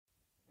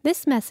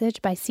This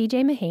message by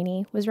CJ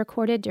Mahaney was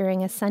recorded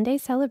during a Sunday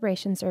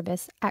celebration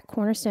service at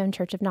Cornerstone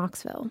Church of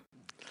Knoxville.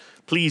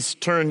 Please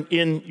turn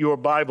in your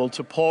Bible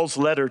to Paul's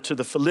letter to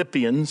the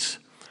Philippians,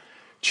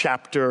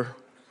 chapter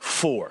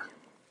 4.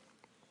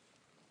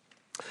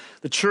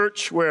 The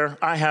church where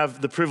I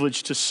have the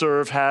privilege to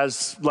serve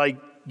has,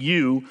 like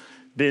you,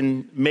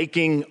 been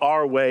making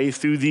our way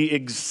through the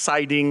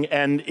exciting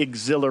and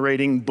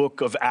exhilarating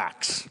book of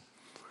Acts.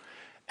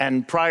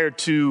 And prior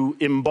to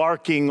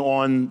embarking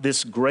on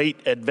this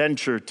great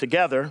adventure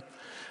together,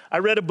 I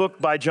read a book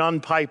by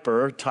John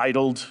Piper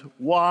titled,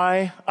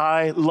 Why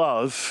I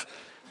Love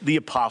the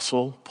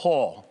Apostle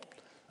Paul.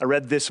 I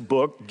read this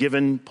book,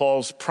 given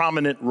Paul's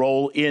prominent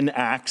role in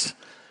Acts,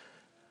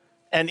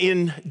 and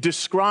in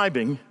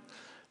describing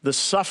the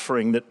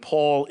suffering that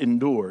Paul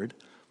endured,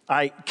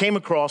 I came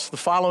across the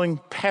following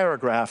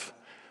paragraph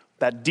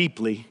that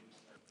deeply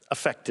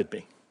affected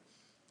me.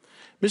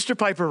 Mr.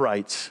 Piper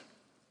writes,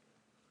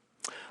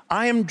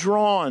 I am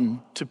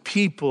drawn to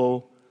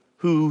people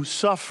who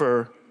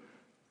suffer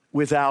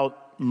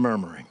without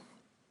murmuring,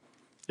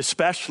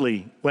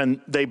 especially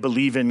when they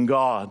believe in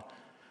God,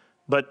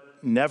 but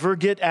never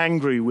get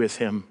angry with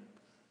him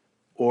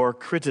or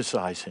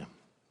criticize him.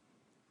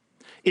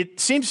 It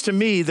seems to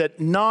me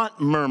that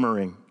not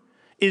murmuring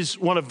is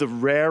one of the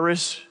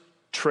rarest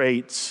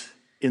traits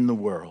in the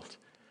world.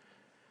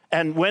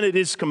 And when it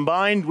is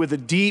combined with a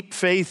deep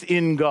faith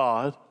in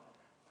God,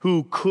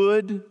 who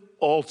could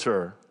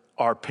alter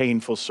our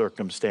painful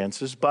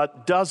circumstances,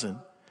 but doesn't,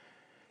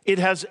 it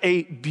has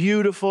a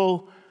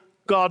beautiful,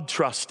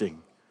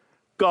 God-trusting,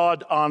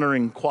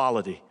 God-honoring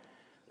quality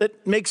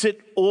that makes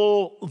it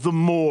all the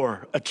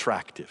more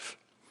attractive.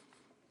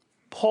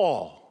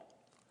 Paul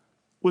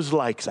was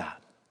like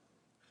that.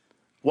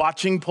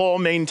 Watching Paul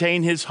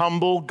maintain his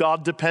humble,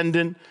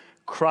 God-dependent,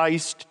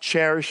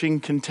 Christ-cherishing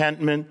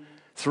contentment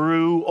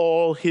through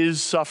all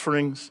his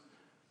sufferings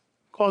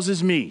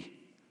causes me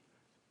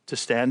to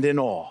stand in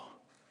awe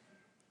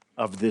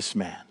of this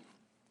man.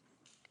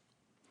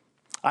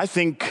 I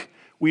think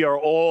we are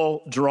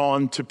all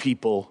drawn to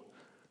people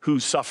who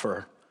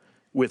suffer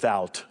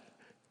without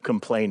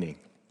complaining.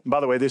 By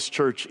the way, this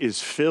church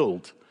is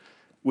filled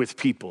with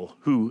people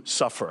who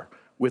suffer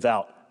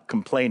without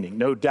complaining.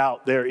 No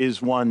doubt there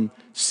is one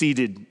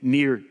seated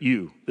near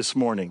you this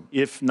morning,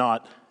 if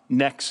not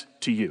next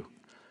to you.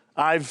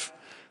 I've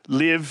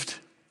lived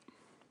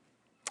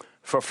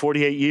for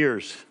 48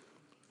 years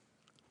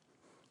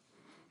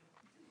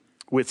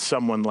with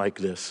someone like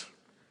this.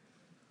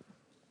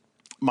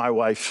 My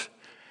wife,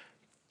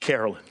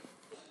 Carolyn.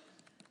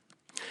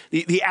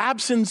 The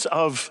absence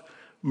of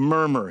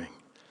murmuring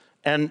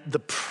and the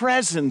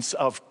presence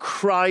of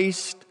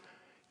Christ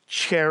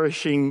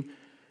cherishing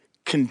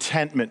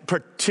contentment,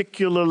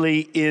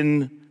 particularly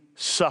in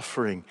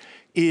suffering,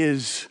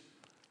 is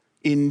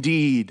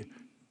indeed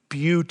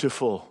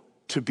beautiful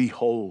to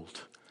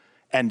behold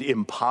and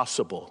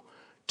impossible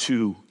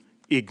to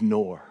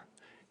ignore.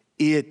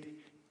 It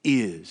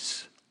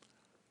is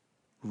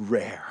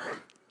rare.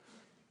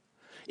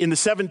 In the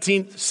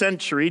 17th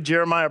century,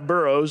 Jeremiah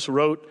Burroughs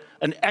wrote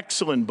an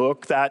excellent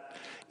book that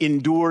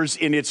endures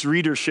in its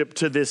readership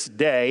to this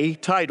day,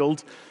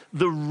 titled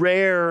The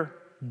Rare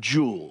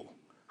Jewel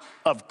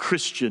of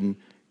Christian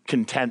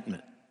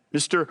Contentment.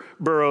 Mr.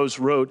 Burroughs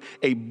wrote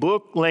a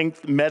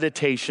book-length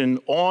meditation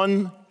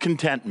on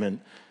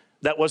contentment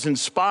that was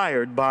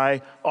inspired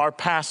by our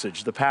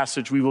passage, the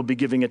passage we will be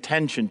giving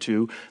attention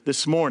to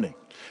this morning.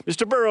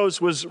 Mr.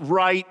 Burroughs was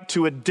right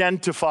to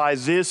identify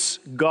this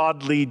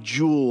godly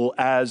jewel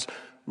as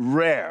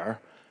rare,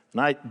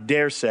 and I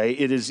dare say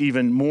it is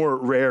even more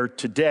rare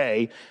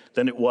today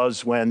than it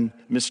was when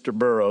Mr.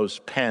 Burroughs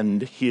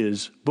penned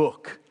his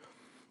book.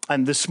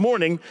 And this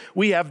morning,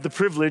 we have the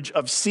privilege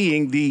of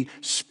seeing the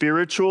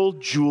spiritual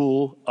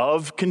jewel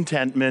of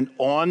contentment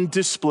on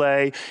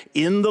display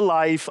in the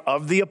life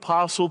of the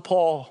Apostle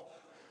Paul.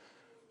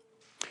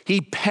 He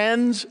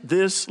pens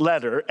this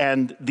letter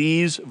and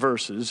these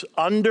verses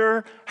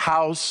under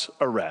house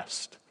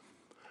arrest,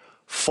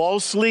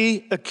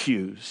 falsely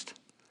accused,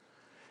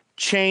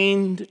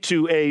 chained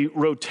to a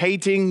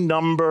rotating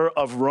number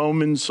of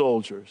Roman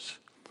soldiers,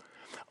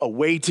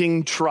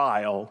 awaiting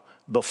trial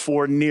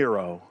before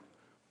Nero,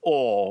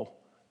 all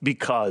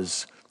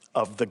because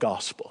of the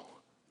gospel.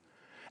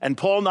 And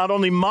Paul not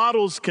only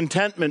models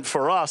contentment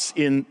for us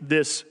in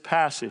this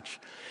passage,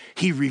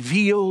 he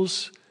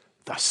reveals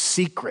the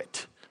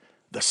secret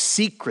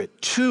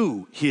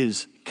to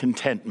his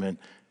contentment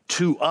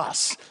to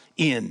us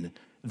in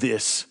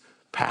this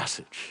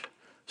passage.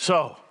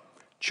 So,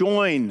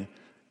 join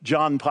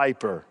John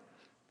Piper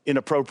in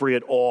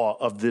appropriate awe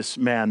of this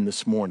man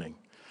this morning,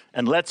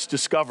 and let's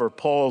discover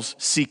Paul's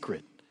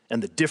secret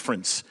and the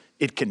difference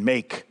it can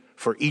make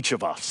for each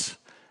of us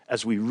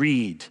as we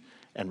read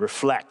and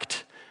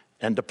reflect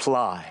and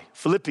apply.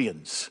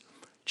 Philippians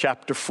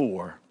chapter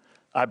 4,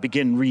 I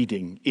begin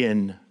reading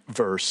in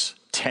verse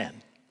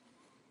 10.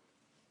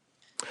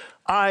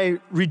 I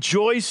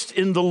rejoiced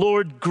in the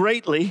Lord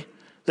greatly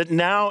that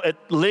now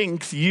at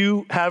length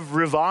you have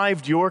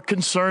revived your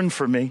concern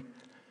for me.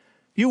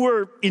 You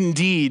were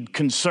indeed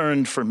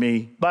concerned for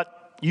me,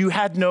 but you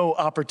had no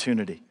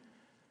opportunity.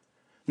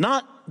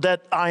 Not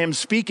that I am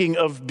speaking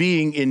of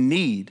being in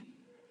need,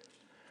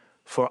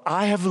 for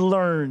I have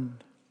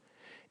learned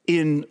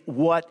in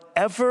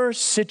whatever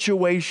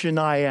situation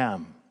I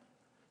am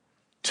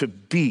to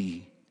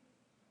be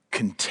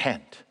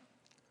content.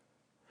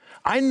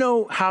 I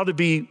know how to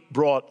be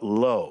brought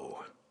low,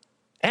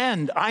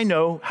 and I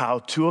know how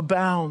to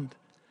abound.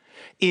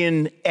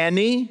 In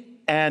any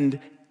and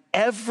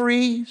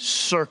every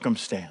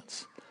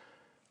circumstance,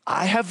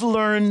 I have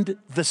learned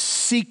the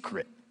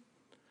secret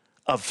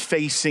of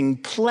facing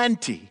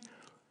plenty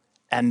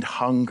and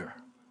hunger,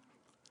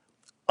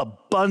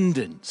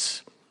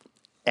 abundance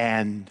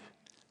and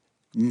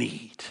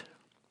need.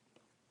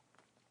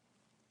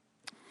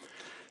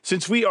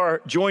 Since we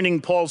are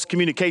joining Paul's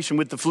communication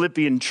with the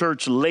Philippian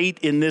church late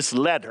in this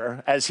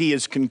letter, as he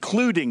is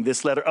concluding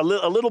this letter, a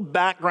little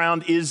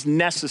background is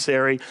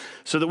necessary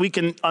so that we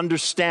can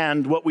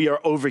understand what we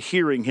are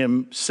overhearing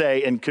him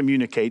say and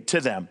communicate to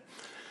them.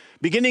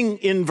 Beginning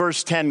in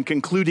verse 10,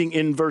 concluding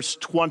in verse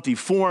 20,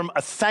 form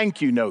a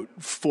thank you note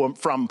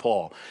from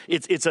Paul.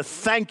 It's a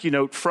thank you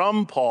note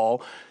from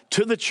Paul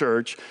to the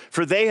church,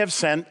 for they have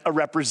sent a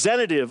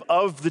representative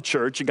of the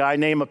church, a guy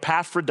named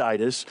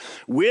Epaphroditus,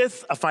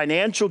 with a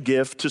financial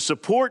gift to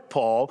support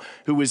Paul,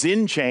 who was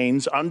in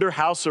chains under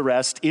house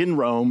arrest in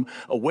Rome,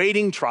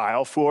 awaiting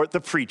trial for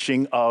the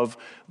preaching of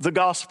the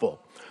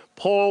gospel.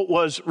 Paul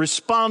was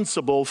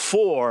responsible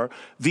for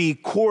the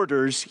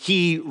quarters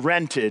he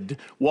rented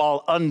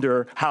while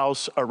under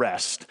house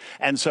arrest.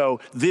 And so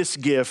this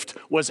gift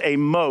was a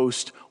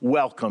most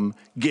welcome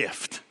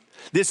gift.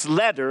 This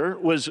letter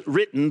was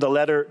written, the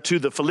letter to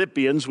the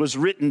Philippians, was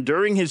written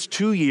during his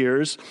 2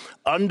 years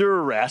under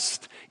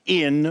arrest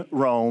in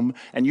Rome,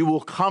 and you will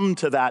come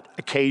to that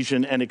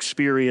occasion and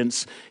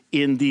experience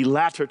in the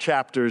latter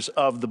chapters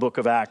of the book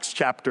of Acts,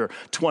 chapter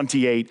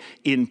 28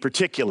 in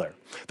particular.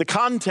 The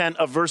content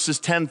of verses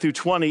 10 through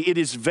 20, it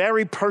is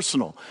very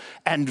personal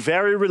and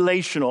very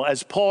relational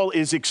as Paul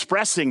is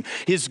expressing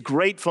his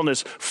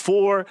gratefulness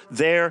for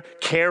their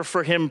care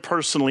for him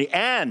personally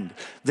and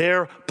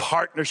their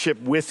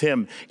partnership with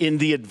him in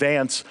the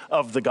advance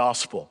of the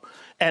gospel.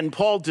 And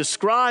Paul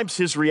describes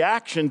his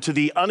reaction to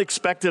the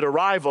unexpected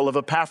arrival of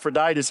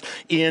Epaphroditus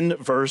in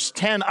verse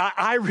 10.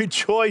 I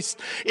rejoiced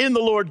in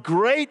the Lord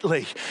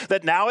greatly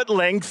that now at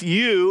length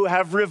you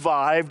have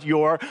revived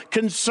your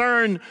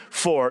concern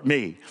for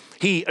me.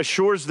 He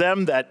assures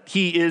them that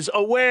he is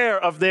aware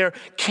of their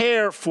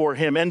care for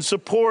him and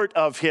support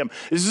of him.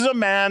 This is a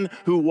man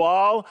who,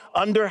 while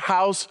under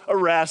house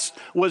arrest,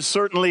 was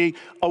certainly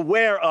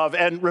aware of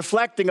and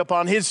reflecting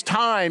upon his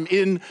time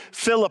in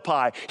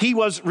Philippi. He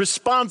was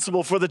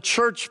responsible for the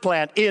church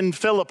plant in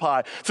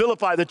Philippi.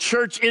 The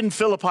church in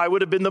Philippi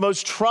would have been the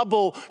most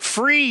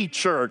trouble-free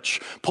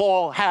church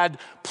Paul had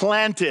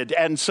planted.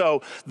 And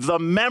so the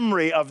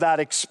memory of that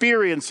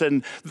experience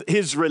and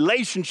his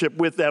relationship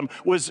with them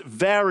was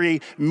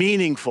very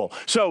meaningful.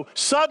 So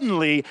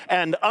suddenly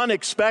and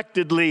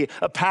unexpectedly,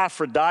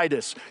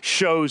 Epaphroditus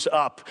shows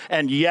up.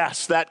 And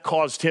yes, that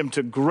caused him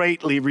to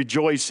greatly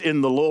rejoice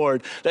in the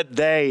Lord that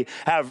they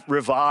have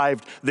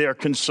revived their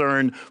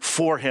concern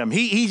for him.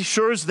 He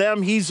assures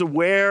them he's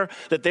aware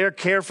that their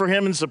care for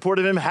him and support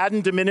of him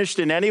hadn't diminished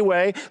in any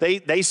way.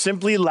 They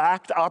simply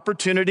lacked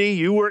opportunity.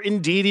 You were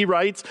indeed, he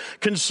writes,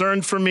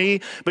 concerned for me,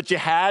 but you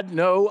had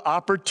no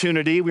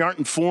opportunity. We aren't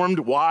informed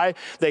why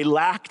they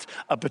lacked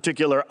a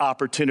particular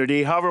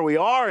opportunity. However, we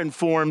are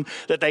informed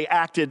that they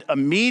acted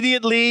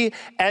immediately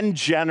and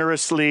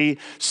generously,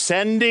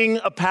 sending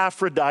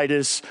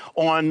Epaphroditus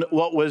on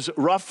what was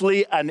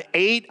roughly an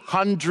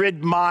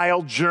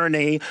 800-mile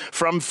journey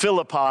from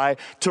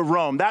Philippi to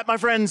Rome. That, my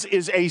friends,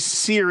 is a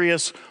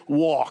serious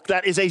walk.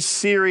 That is a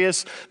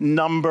serious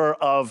number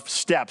of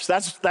steps.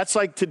 That's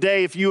like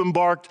today if you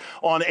embarked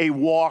on a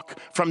walk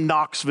from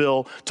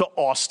Knoxville to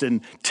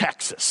Austin,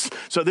 Texas.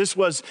 So this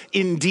was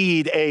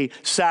indeed a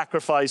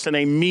sacrifice and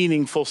a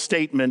meaningful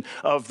statement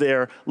of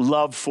their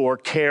love for,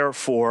 care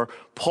for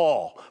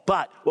Paul.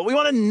 But what we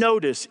want to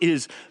notice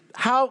is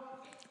how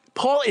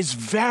Paul is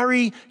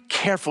very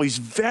careful. He's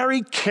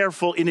very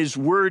careful in his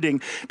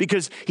wording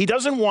because he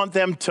doesn't want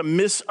them to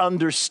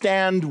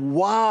misunderstand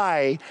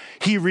why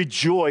he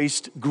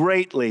rejoiced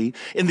greatly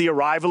in the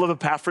arrival of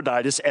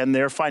Epaphroditus and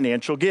their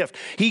financial gift.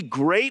 He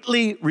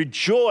greatly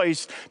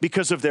rejoiced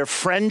because of their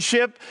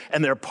friendship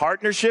and their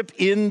partnership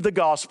in the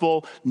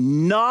gospel,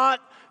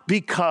 not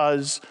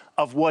because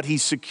of what he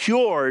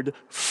secured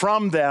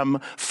from them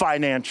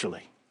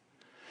financially.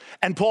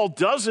 And Paul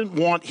doesn't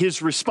want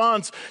his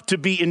response to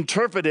be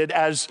interpreted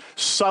as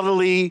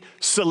subtly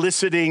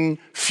soliciting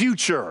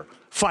future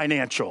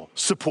financial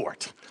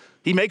support.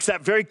 He makes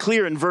that very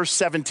clear in verse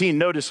 17.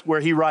 Notice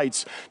where he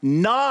writes,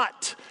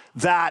 "Not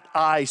that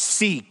I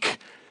seek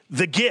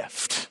the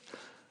gift."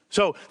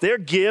 So their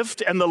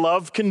gift and the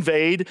love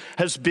conveyed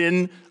has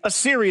been a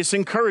serious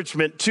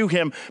encouragement to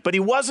him, but he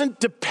wasn't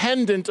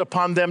dependent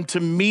upon them to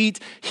meet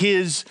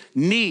his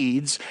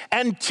needs.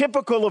 And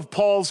typical of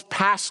Paul's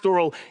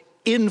pastoral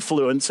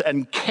influence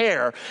and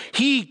care.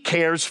 He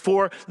cares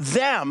for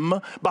them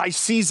by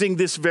seizing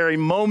this very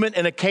moment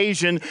and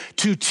occasion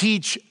to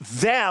teach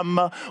them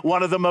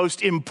one of the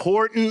most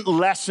important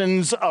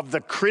lessons of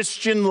the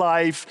Christian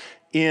life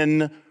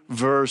in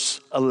verse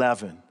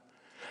 11.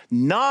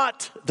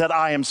 Not that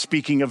I am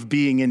speaking of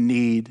being in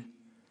need,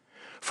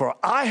 for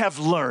I have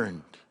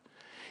learned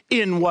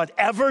in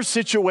whatever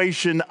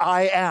situation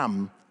I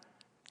am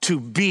to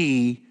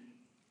be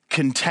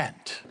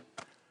content.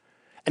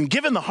 And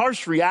given the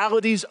harsh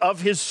realities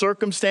of his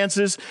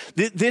circumstances,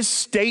 this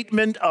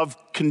statement of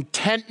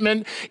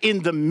contentment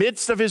in the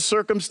midst of his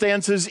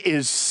circumstances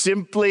is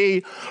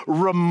simply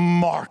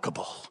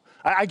remarkable.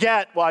 I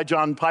get why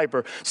John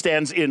Piper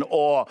stands in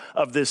awe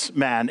of this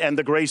man and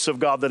the grace of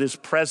God that is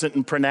present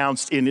and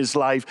pronounced in his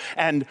life,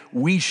 and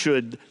we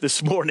should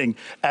this morning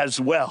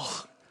as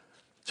well.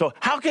 So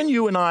how can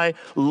you and I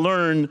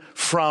learn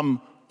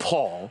from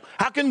Paul?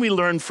 How can we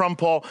learn from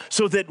Paul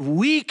so that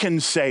we can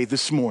say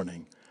this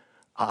morning,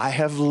 I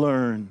have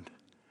learned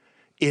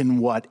in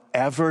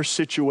whatever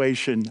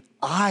situation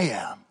I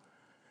am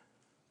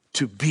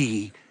to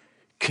be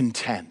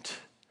content?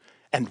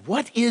 And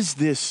what is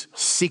this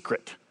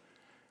secret?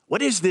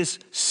 What is this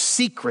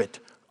secret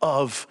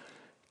of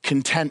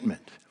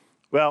contentment?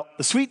 Well,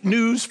 the sweet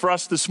news for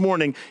us this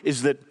morning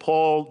is that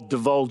Paul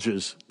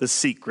divulges the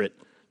secret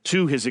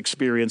to his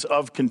experience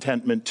of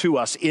contentment to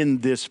us in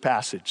this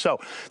passage. So,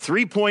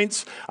 3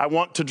 points I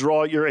want to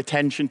draw your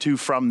attention to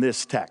from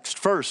this text.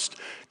 First,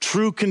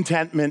 true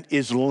contentment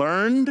is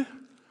learned.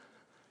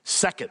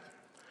 Second,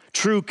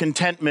 true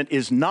contentment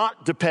is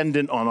not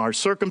dependent on our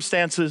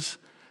circumstances.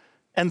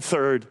 And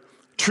third,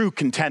 true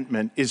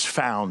contentment is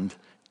found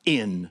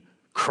in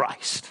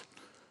Christ.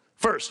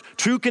 First,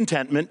 true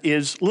contentment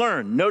is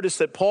learned. Notice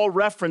that Paul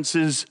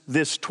references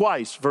this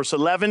twice, verse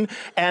 11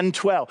 and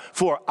 12.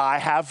 For I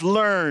have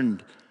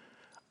learned.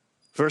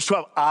 Verse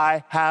 12,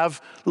 I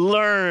have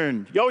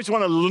learned. You always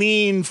want to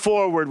lean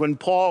forward when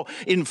Paul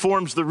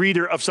informs the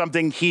reader of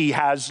something he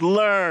has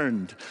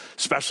learned,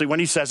 especially when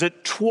he says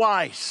it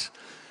twice.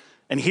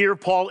 And here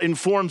Paul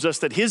informs us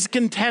that his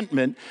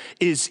contentment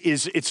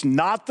it's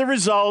not the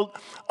result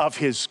of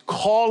his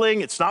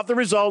calling. It's not the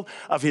result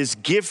of his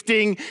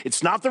gifting.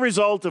 It's not the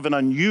result of an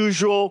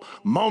unusual,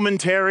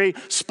 momentary,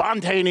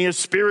 spontaneous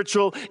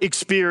spiritual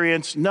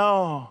experience.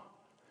 No.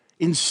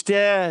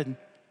 Instead,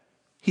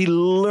 he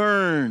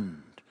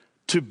learned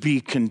to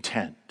be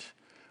content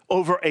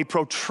over a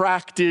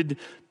protracted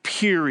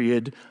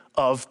period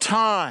of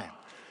time.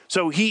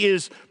 So he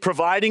is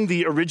providing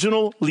the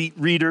original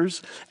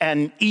readers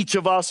and each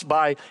of us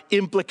by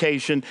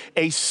implication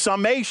a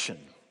summation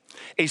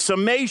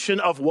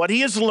of what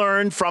he has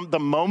learned from the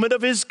moment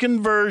of his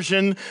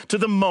conversion to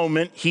the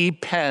moment he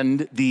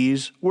penned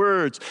these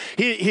words.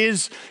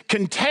 His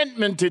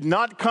contentment did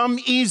not come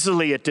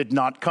easily. It did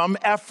not come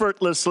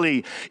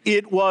effortlessly.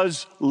 It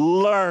was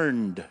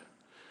learned.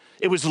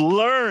 It was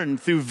learned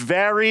through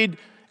varied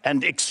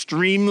and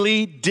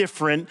extremely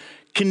different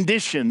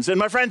conditions. And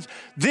my friends,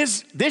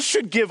 this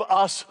should give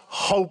us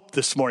hope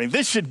this morning.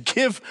 This should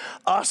give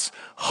us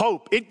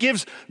hope. It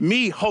gives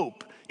me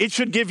hope. It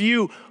should give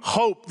you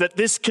hope that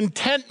this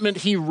contentment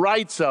he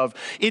writes of,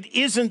 it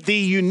isn't the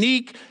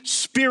unique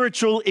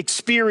spiritual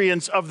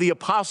experience of the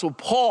Apostle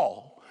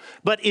Paul,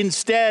 but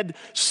instead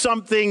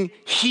something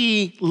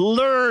he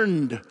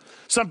learned,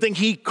 something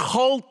he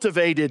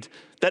cultivated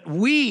that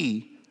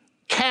we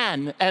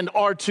can and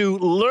are to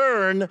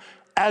learn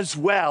as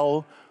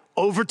well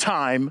over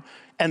time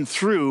and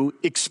through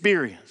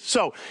experience.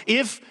 So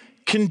if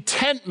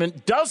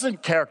contentment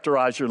doesn't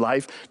characterize your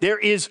life, there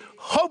is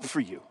hope for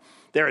you.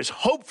 There is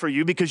hope for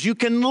you because you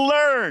can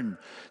learn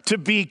to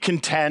be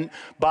content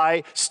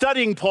by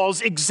studying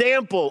Paul's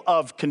example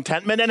of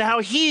contentment and how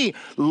he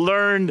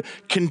learned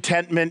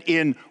contentment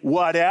in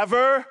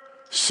whatever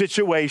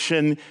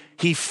situation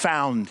he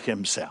found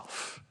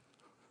himself.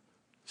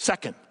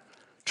 Second,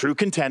 true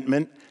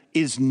contentment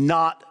is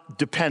not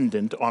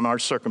dependent on our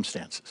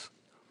circumstances.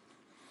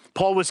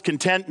 Paul was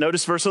content,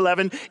 notice verse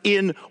 11,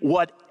 in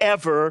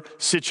whatever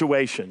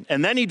situation.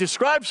 And then he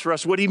describes for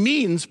us what he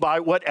means by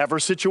whatever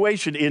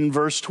situation in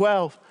verse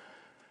 12.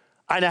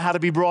 I know how to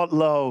be brought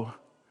low,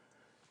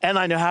 and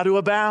I know how to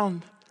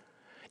abound.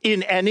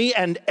 In any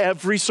and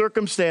every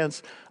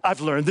circumstance,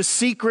 I've learned the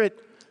secret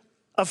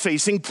of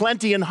facing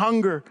plenty and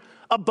hunger,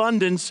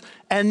 abundance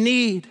and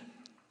need.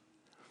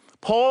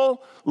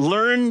 Paul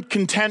learned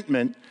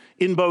contentment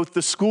in both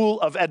the school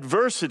of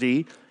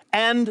adversity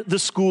and the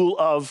school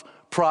of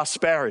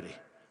prosperity.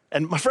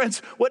 And my friends,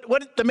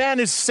 what the man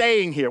is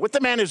saying here, what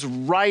the man is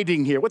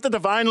writing here, what the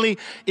divinely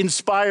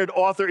inspired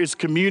author is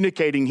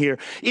communicating here,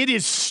 it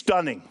is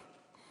stunning.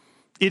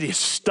 It is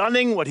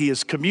stunning what he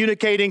is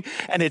communicating,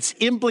 and its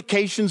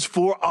implications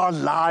for our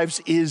lives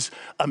is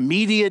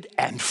immediate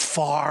and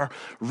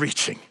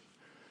far-reaching.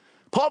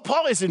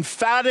 Paul is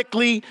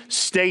emphatically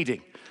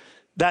stating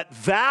that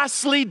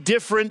vastly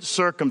different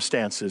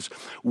circumstances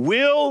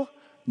will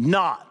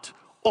not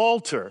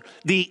alter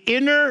the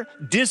inner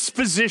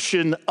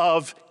disposition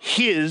of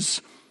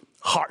his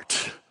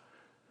heart.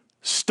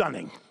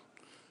 Stunning.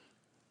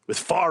 with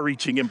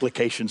far-reaching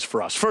implications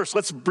for us. First,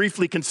 let's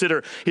briefly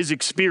consider his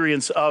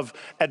experience of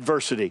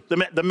adversity.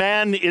 The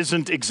man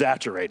isn't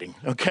exaggerating,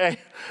 okay?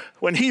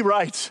 When he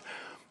writes,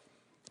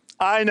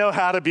 I know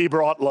how to be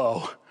brought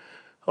low.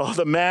 Oh,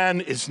 the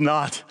man is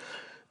not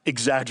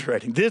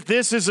exaggerating.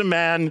 This is a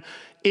man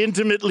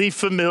intimately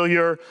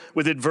familiar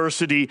with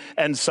adversity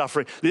and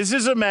suffering. This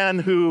is a man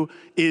who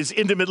is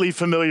intimately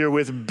familiar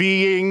with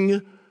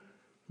being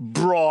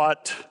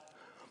brought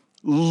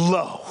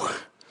low.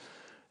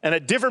 And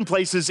at different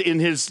places in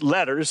his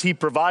letters, he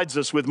provides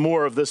us with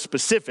more of the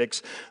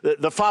specifics.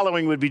 The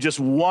following would be just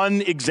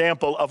one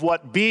example of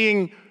what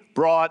being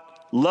brought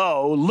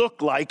low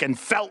looked like and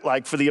felt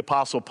like for the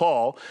Apostle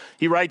Paul.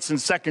 He writes in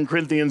 2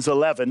 Corinthians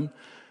 11,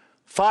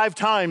 5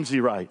 times he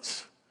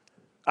writes,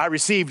 I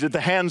received at the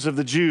hands of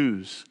the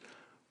Jews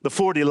the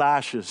 40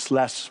 lashes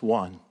less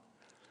 1.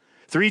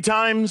 3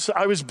 times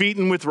I was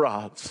beaten with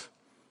rods.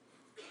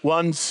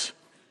 Once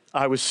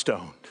I was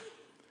stoned.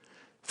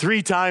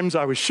 3 times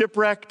I was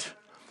shipwrecked.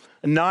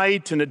 A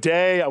night and a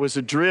day I was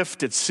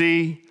adrift at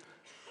sea,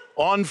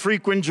 on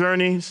frequent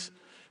journeys,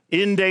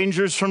 in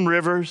dangers from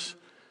rivers,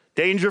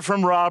 danger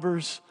from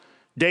robbers,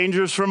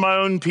 dangers from my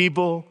own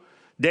people,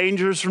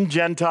 dangers from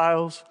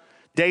Gentiles,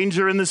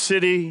 danger in the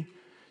city,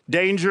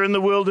 danger in the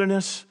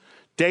wilderness,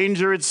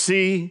 danger at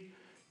sea,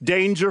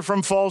 danger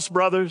from false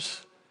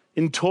brothers,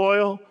 in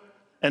toil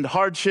and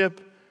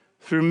hardship,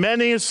 through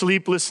many a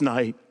sleepless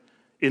night,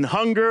 in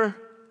hunger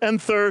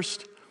and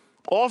thirst,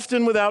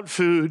 often without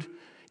food,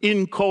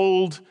 in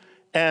cold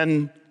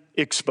and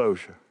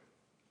exposure.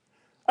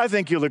 I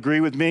think you'll agree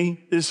with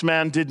me. This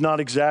man did not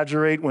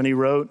exaggerate when he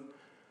wrote,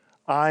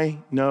 I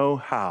know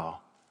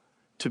how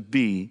to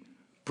be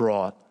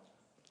brought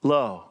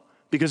low.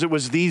 Because it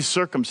was in these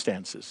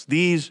circumstances, through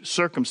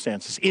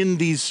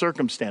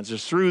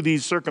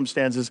these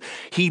circumstances,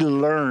 he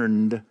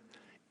learned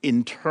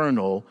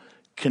internal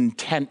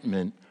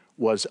contentment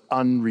was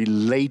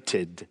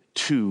unrelated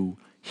to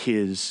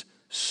his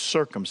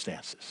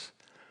circumstances.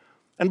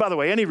 And by the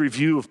way, any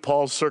review of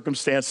Paul's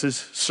circumstances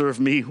serve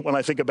me when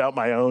I think about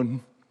my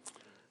own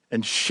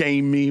and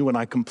shame me when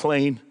I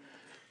complain.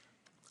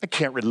 I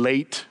can't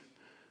relate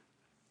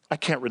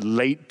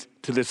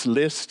to this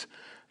list.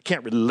 I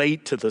can't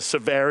relate to the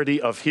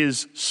severity of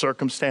his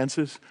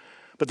circumstances.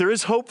 But there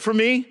is hope for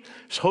me.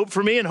 There's hope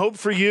for me and hope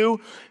for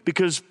you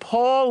because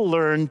Paul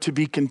learned to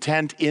be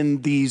content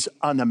in these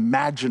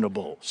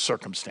unimaginable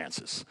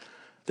circumstances.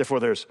 Therefore,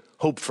 there's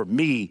hope for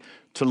me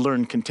to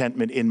learn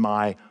contentment in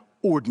my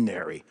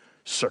ordinary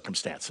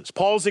circumstances.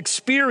 Paul's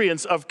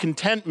experience of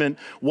contentment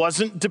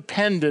wasn't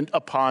dependent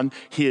upon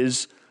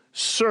his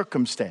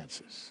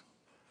circumstances.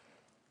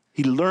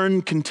 He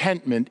learned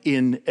contentment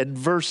in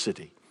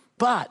adversity.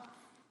 But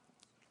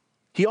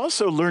he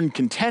also learned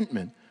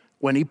contentment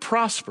when he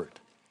prospered.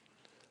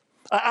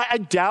 I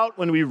doubt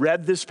when we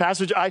read this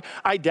passage,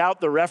 I doubt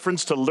the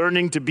reference to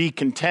learning to be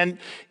content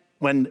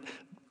when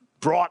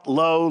brought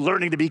low,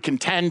 learning to be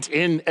content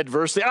in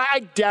adversity.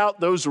 I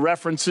doubt those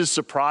references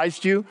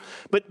surprised you.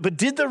 But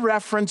did the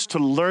reference to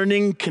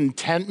learning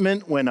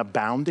contentment when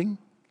abounding,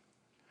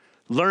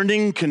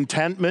 learning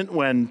contentment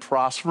when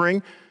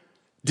prospering,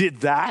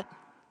 did that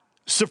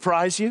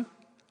surprise you?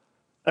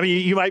 I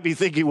mean, you might be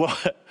thinking, well,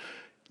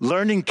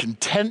 learning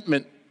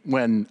contentment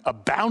when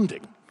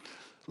abounding,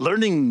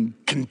 learning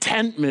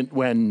contentment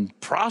when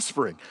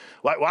prospering.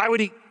 Why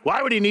would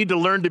he need to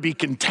learn to be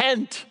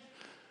content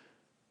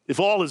if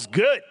all is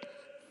good,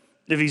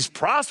 if he's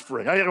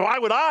prospering? Why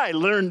would I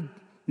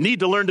need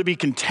to learn to be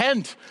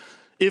content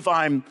if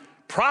I'm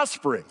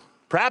prospering?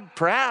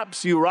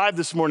 Perhaps you arrived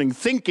this morning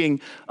thinking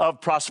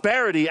of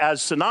prosperity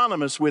as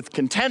synonymous with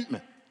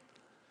contentment.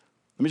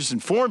 Let me just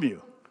inform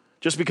you,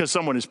 just because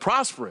someone is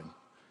prospering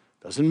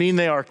doesn't mean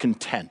they are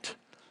content.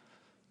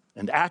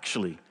 And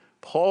actually,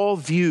 Paul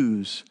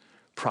views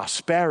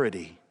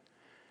prosperity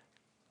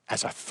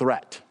as a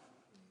threat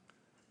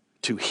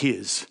to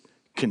his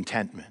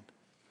contentment.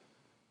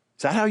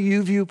 Is that how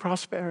you view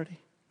prosperity?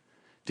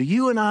 Do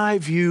you and I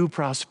view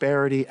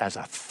prosperity as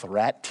a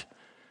threat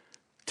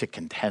to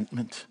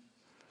contentment?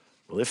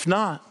 Well, if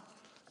not,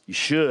 you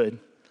should,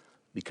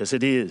 because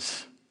it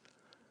is.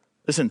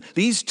 Listen,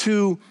 these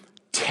two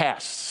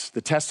tests, the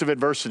test of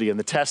adversity and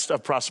the test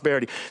of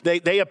prosperity,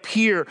 they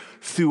appear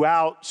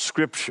throughout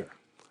Scripture.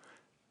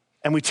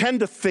 And we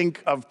tend to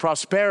think of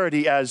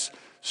prosperity as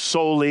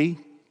solely,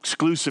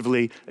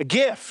 exclusively a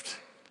gift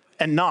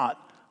and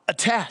not a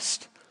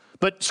test.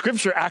 But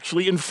Scripture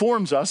actually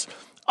informs us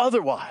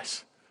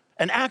otherwise.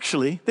 And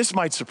actually, this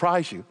might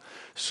surprise you,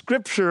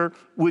 Scripture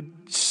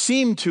would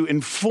seem to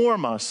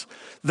inform us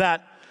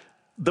that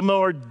the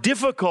more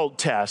difficult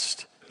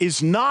test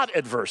is not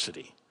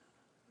adversity,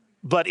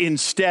 but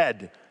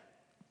instead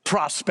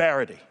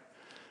prosperity.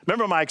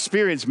 Remember my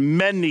experience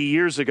many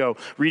years ago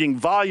reading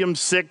volume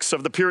 6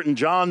 of the Puritan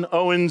John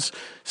Owen's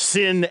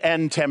Sin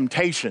and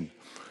Temptation.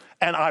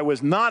 And I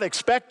was not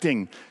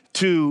expecting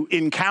to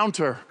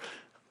encounter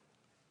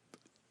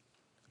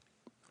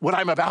what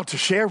I'm about to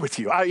share with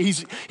you.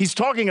 He's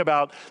talking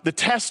about the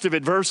test of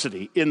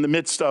adversity in the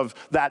midst of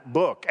that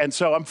book. And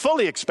so I'm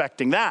fully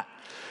expecting that.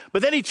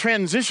 But then he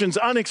transitions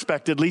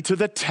unexpectedly to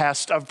the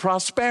test of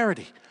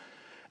prosperity.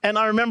 And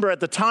I remember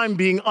at the time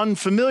being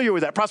unfamiliar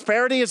with that.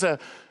 Prosperity as a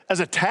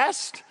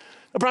test?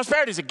 Well,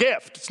 prosperity is a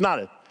gift. It's not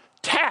a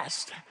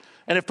test.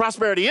 And if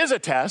prosperity is a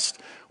test,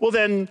 well,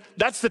 then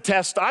that's the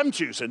test I'm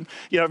choosing.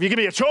 You know, if you give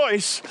me a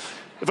choice,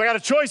 if I got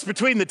a choice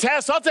between the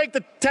tests, I'll take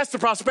the test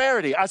of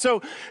prosperity.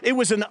 So it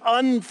was an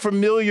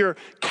unfamiliar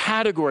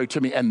category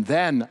to me. And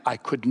then I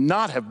could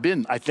not have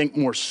been, I think,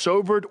 more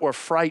sobered or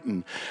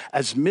frightened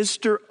as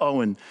Mr.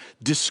 Owen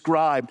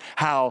described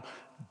how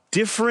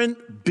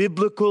different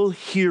biblical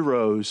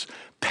heroes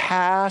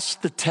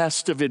passed the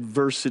test of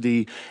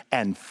adversity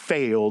and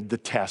failed the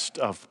test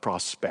of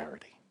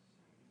prosperity.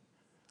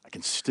 I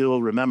can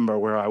still remember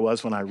where I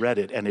was when I read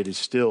it, and it is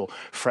still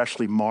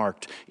freshly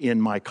marked in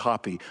my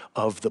copy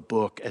of the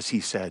book, as he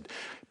said,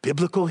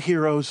 biblical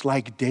heroes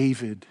like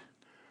David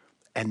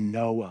and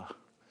Noah,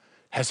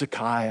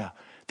 Hezekiah,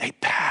 they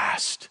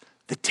passed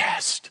the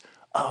test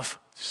of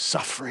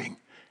suffering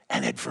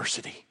and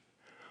adversity,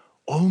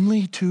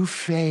 only to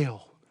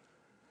fail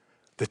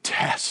the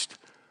test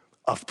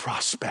of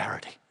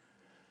prosperity.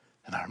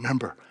 And I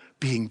remember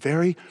being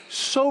very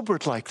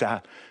sobered like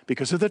that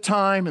because at the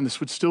time, and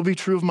this would still be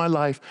true of my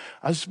life,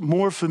 I was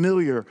more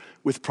familiar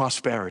with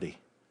prosperity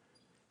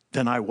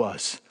than I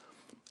was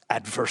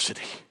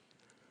adversity.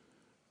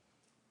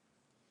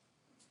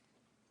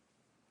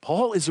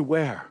 Paul is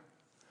aware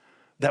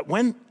that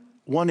when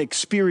one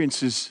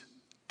experiences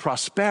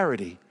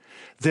prosperity,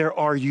 there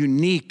are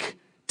unique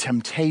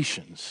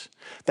temptations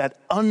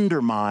that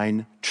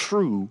undermine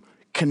true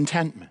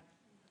contentment.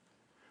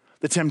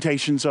 The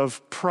temptations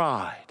of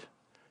pride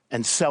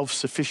and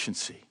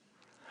self-sufficiency.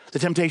 The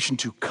temptation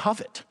to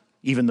covet,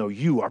 even though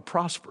you are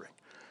prospering.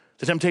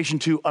 The temptation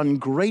to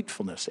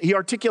ungratefulness. He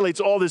articulates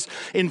all this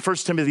in 1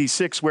 Timothy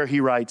 6, where he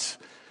writes,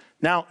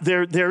 now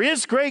there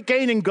is great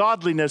gain in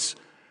godliness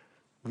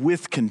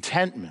with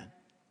contentment.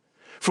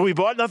 For we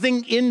brought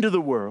nothing into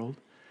the world,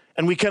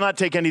 and we cannot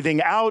take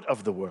anything out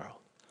of the world.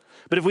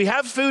 But if we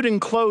have food and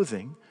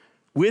clothing,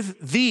 with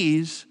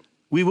these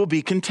we will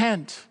be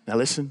content. Now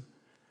listen.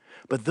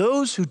 But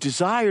those who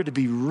desire to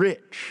be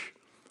rich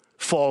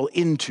fall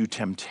into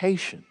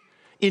temptation,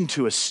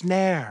 into a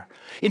snare,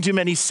 into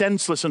many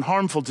senseless and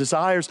harmful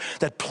desires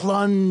that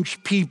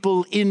plunge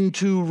people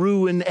into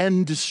ruin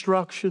and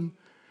destruction.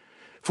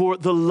 For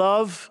the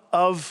love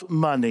of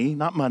money,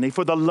 not money,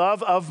 for the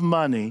love of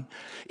money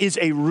is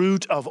a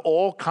root of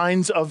all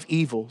kinds of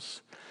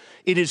evils.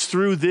 It is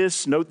through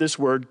this, note this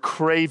word,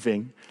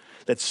 craving,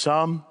 that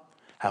some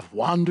have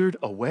wandered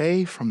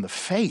away from the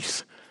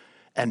faith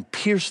and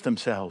pierced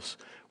themselves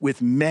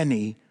with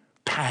many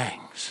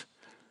pangs.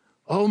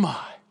 Oh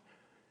my.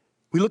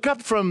 We look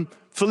up from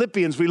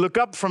Philippians, we look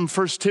up from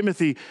 1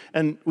 Timothy,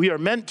 and we are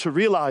meant to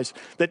realize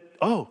that,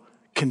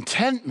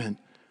 contentment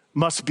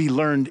must be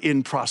learned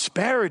in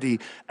prosperity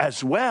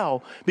as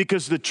well,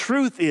 because the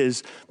truth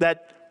is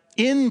that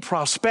in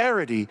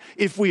prosperity,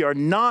 if we are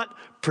not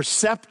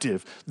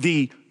perceptive,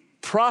 the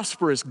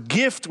prosperous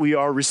gift we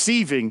are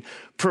receiving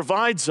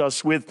provides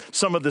us with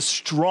some of the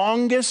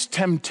strongest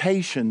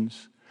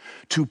temptations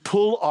to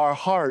pull our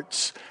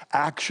hearts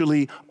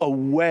actually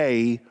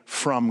away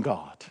from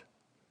God.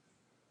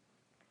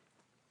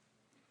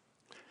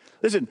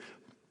 Listen,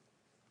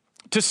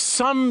 to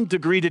some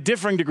degree, to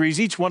differing degrees,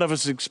 each one of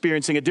us is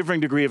experiencing a differing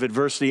degree of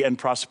adversity and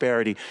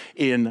prosperity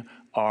in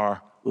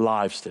our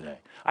lives today.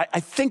 I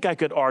think I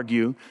could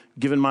argue,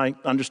 given my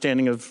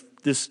understanding of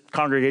this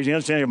congregation, the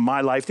understanding of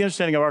my life, the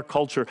understanding of our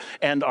culture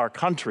and our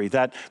country,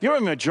 that the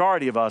overwhelming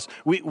majority of us,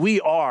 we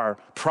are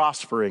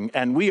prospering,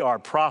 and we are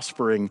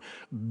prospering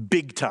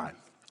big time.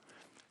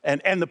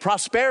 And the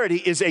prosperity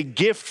is a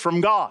gift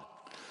from God.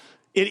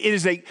 It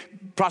is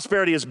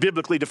prosperity is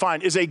biblically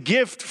defined, is a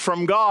gift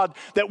from God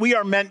that we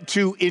are meant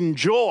to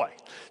enjoy.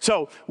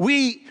 So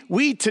we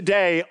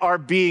today are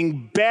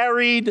being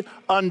buried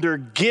under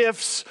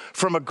gifts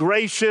from a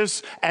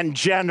gracious and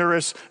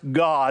generous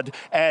God.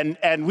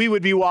 And we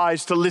would be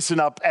wise to listen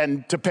up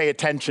and to pay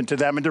attention to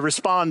them and to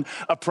respond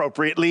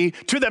appropriately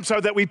to them so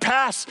that we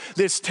pass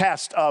this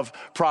test of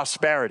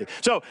prosperity.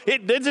 So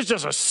this is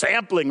just a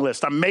sampling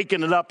list. I'm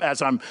making it up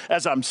as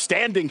I'm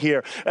standing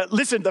here.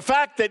 Listen, the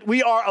fact that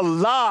we are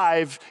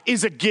alive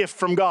is a gift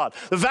from God.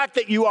 The fact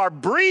that you are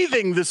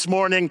breathing this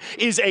morning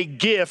is a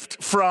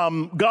gift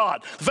from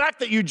God. The fact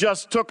that you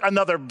just took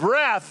another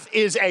breath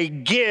is a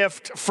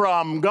gift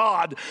from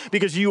God,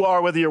 because you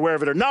are, whether you're aware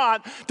of it or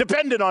not,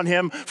 dependent on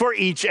Him for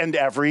each and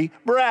every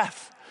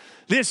breath.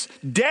 This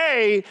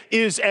day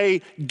is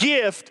a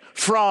gift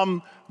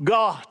from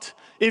God.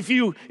 If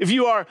you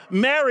are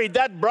married,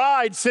 that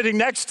bride sitting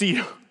next to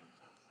you,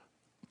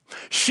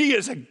 she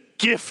is a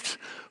gift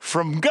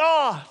from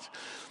God.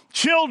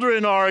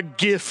 Children are a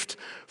gift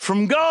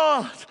from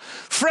God.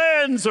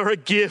 Friends are a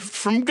gift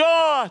from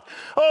God.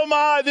 Oh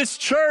my, this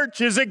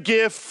church is a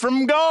gift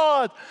from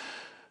God.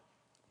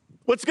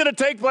 What's going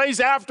to take place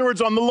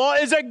afterwards on the lawn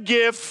is a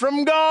gift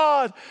from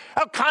God.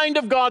 How kind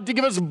of God to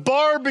give us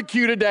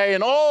barbecue today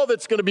and all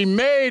that's going to be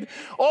made,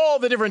 all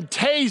the different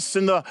tastes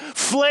and the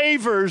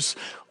flavors.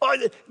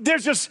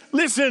 There's just,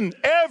 listen,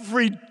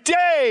 every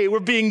day we're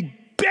being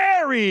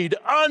buried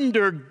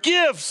under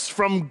gifts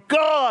from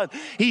God.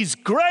 He's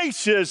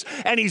gracious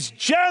and he's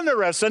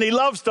generous and he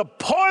loves to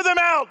pour them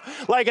out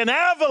like an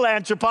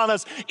avalanche upon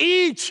us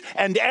each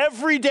and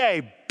every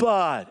day.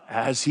 But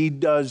as he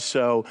does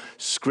so,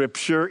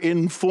 Scripture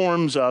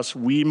informs us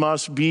we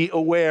must be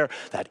aware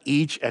that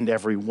each and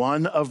every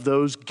one of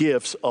those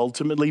gifts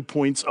ultimately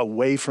points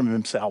away from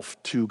himself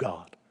to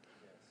God.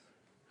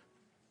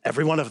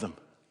 Every one of them.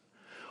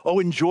 Oh,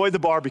 enjoy the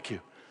barbecue.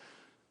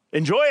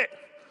 Enjoy it.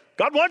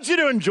 God wants you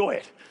to enjoy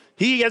it.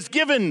 He has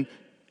given,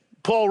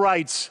 Paul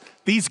writes,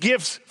 these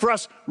gifts for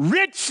us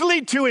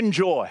richly to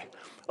enjoy.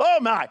 Oh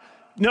my,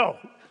 no.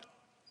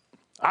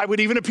 I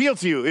would even appeal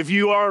to you, if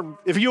you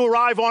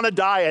arrive on a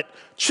diet,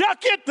 chuck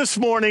it this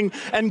morning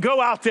and go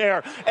out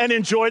there and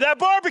enjoy that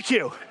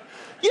barbecue.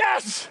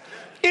 Yes,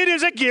 it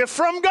is a gift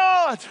from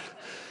God.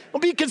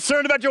 Don't be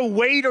concerned about your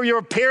weight or your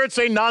appearance,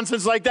 say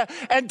nonsense like that.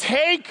 And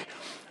take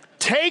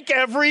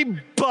every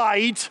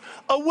bite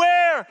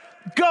aware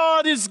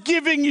God is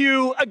giving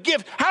you a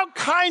gift. How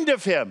kind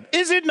of him.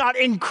 Is it not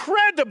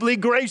incredibly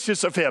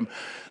gracious of him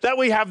that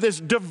we have this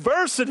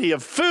diversity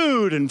of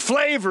food and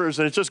flavors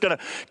and it's just going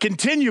to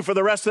continue for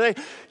the rest of the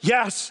day?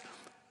 Yes.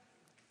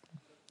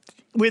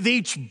 With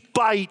each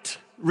bite,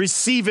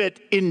 receive it,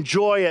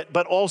 enjoy it,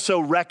 but also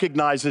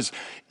recognizes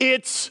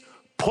it's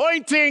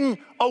pointing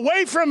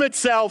away from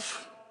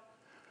itself.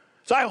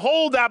 So I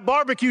hold that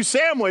barbecue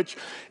sandwich.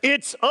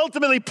 It's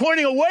ultimately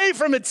pointing away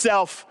from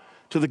itself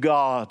to the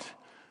God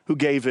who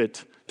gave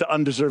it to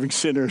undeserving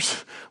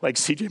sinners like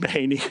CJ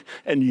Mahaney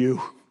and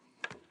you.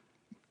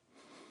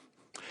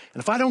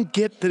 And if I don't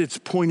get that it's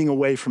pointing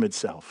away from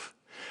itself,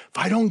 if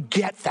I don't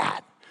get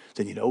that,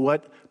 then you know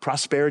what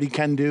prosperity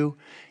can do?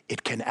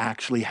 It can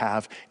actually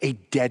have a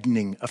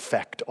deadening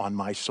effect on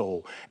my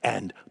soul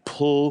and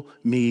pull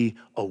me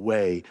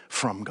away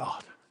from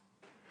God.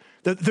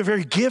 The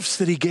very gifts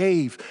that he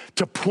gave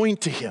to point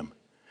to him,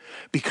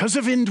 because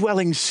of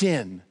indwelling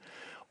sin,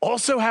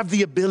 also have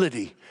the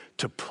ability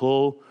to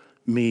pull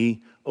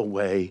me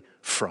away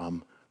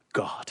from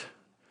God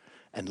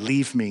and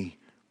leave me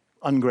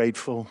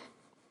ungrateful,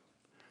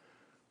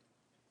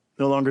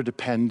 no longer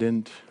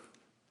dependent,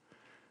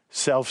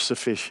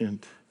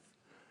 self-sufficient,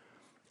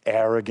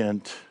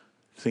 arrogant,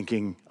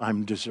 thinking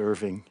I'm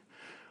deserving.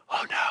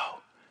 Oh no,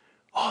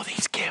 all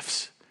these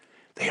gifts,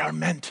 they are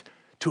meant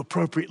to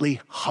appropriately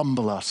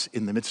humble us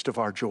in the midst of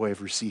our joy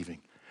of receiving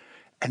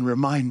and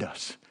remind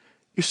us,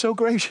 you're so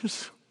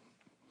gracious,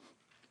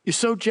 you're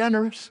so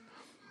generous.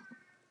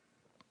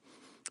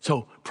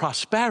 So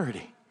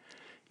prosperity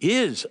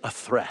is a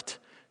threat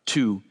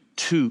to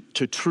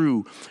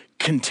true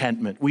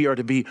contentment. We are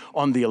to be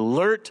on the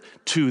alert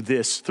to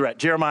this threat.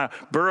 Jeremiah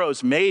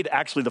Burroughs made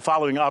actually the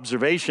following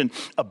observation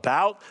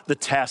about the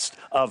test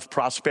of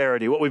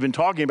prosperity. What we've been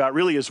talking about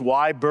really is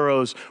why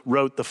Burroughs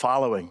wrote the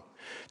following.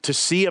 To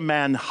see a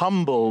man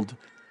humbled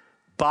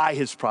by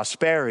his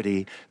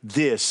prosperity,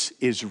 this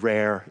is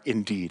rare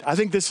indeed. I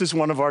think this is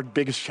one of our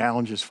biggest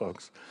challenges,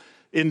 folks,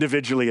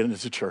 individually and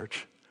as a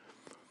church.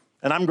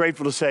 And I'm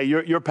grateful to say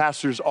your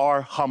pastors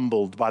are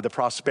humbled by the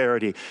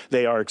prosperity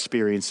they are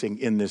experiencing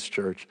in this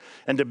church.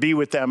 And to be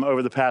with them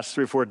over the past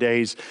 3 or 4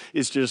 days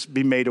is just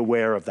be made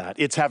aware of that.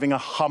 It's having a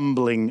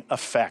humbling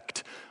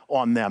effect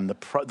on them,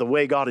 the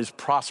way God is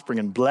prospering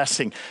and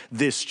blessing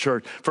this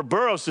church. For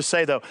Burroughs to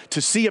say, though,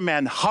 to see a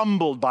man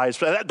humbled by his,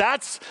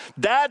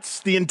 that's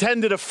the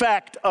intended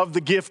effect of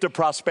the gift of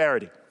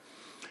prosperity,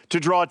 to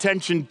draw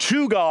attention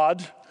to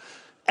God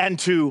and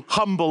to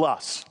humble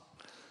us.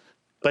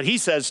 But he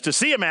says to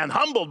see a man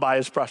humbled by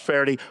his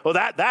prosperity, well,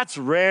 that's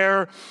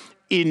rare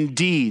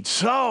indeed.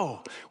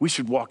 So we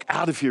should walk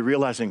out of here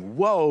realizing,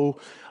 whoa,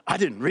 I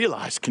didn't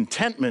realize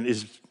contentment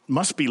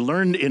must be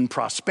learned in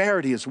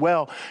prosperity as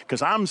well,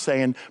 because I'm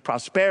saying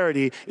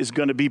prosperity is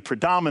going to be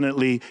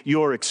predominantly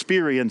your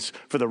experience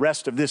for the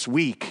rest of this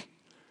week.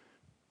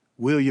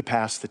 Will you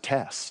pass the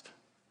test?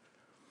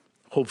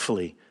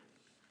 Hopefully,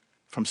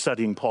 from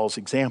studying Paul's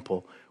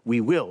example,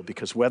 we will,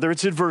 because whether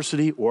it's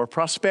adversity or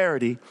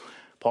prosperity,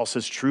 Paul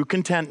says true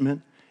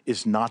contentment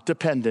is not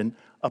dependent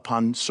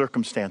upon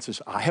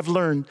circumstances. I have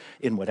learned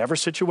in whatever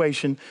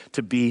situation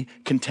to be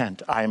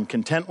content. I am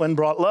content when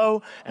brought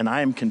low, and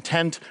I am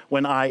content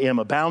when I am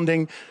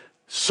abounding.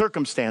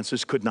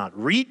 Circumstances could not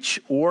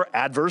reach or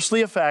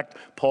adversely affect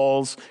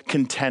Paul's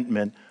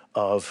contentment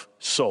of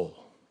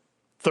soul.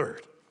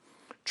 Third,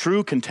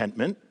 true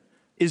contentment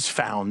is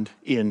found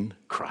in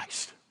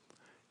Christ.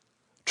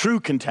 True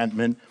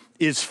contentment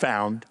is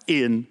found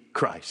in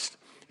Christ.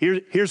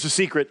 Here's the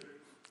secret.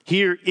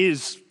 Here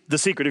is the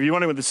secret. If you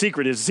wonder what the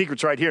secret is, the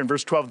secret's right here in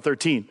verse 12 and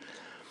 13.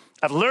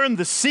 I've learned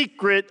the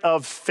secret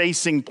of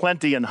facing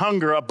plenty and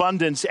hunger,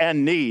 abundance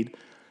and need.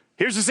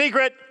 Here's the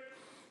secret.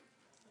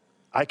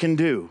 I can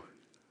do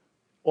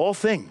all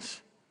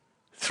things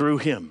through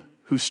him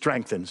who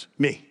strengthens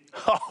me.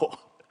 Oh,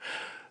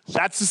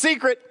 That's the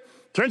secret.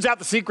 Turns out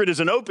the secret is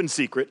an open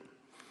secret,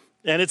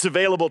 and it's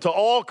available to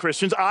all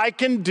Christians. I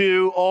can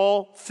do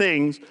all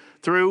things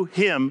through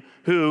him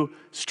who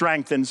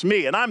strengthens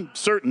me. And I'm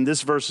certain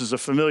this verse is a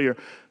familiar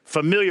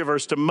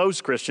verse to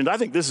most Christians. I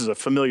think this is a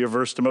familiar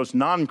verse to most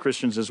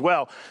non-Christians as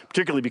well,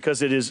 particularly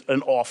because it is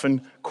an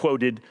often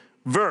quoted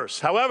verse.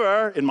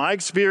 However, in my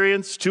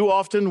experience, too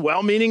often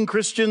well-meaning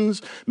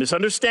Christians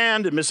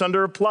misunderstand and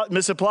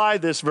misapply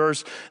this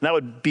verse, and that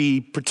would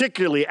be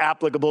particularly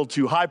applicable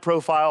to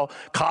high-profile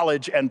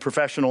college and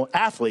professional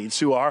athletes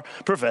who are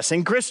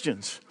professing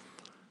Christians.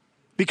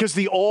 Because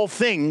the all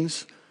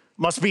things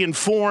must be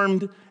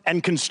informed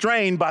and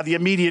constrained by the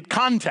immediate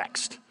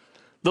context,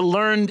 the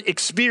learned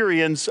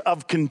experience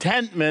of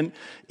contentment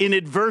in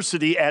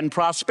adversity and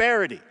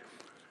prosperity.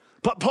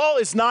 But Paul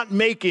is not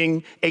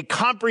making a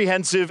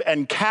comprehensive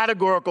and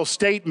categorical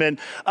statement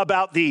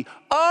about the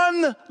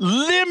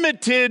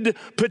unlimited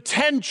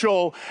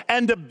potential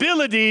and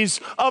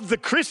abilities of the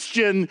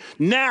Christian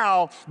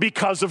now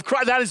because of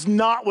Christ. That is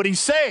not what he's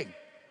saying.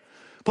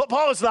 But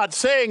Paul is not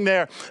saying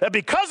there that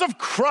because of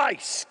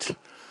Christ,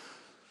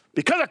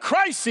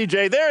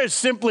 CJ, there is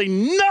simply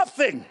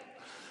nothing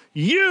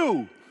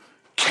you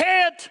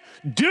can't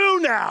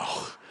do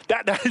now.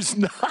 That is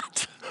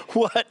not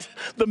what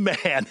the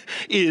man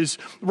is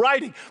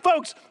writing.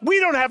 Folks,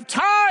 we don't have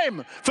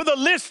time for the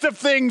list of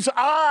things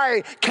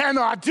I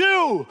cannot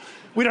do.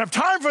 We don't have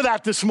time for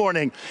that this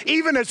morning.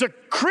 Even as a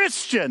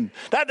Christian,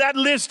 that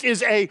list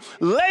is a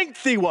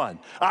lengthy one.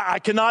 I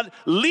cannot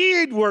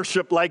lead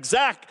worship like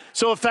Zach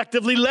so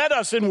effectively led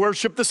us in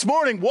worship this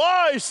morning.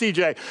 Why,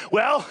 CJ?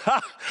 Well,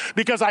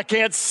 because I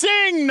can't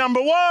sing,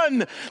 number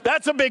one.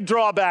 That's a big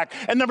drawback.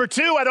 And number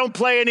two, I don't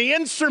play any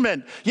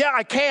instrument. Yeah,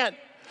 I can't.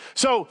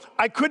 So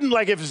I couldn't,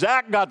 if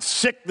Zach got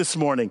sick this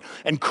morning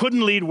and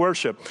couldn't lead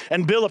worship,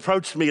 and Bill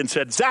approached me and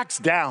said, Zach's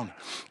down,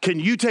 can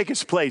you take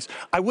his place?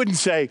 I wouldn't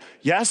say,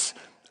 yes,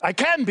 I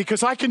can,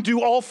 because I can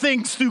do all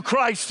things through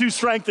Christ who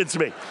strengthens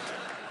me.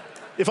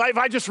 If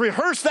I just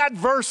rehearse that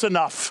verse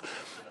enough,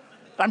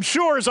 I'm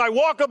sure as I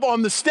walk up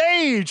on the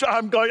stage,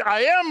 I'm going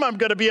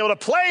to be able to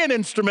play an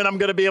instrument.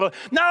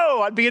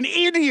 No, I'd be an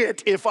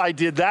idiot if I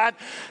did that.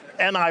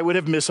 And I would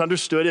have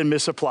misunderstood and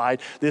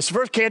misapplied this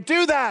verse. Can't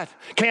do that.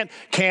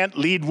 Can't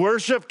lead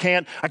worship.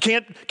 Can't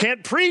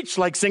preach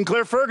like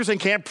Sinclair Ferguson.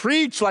 Can't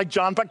preach like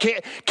John.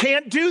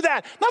 Can't do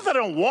that. Not that I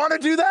don't want to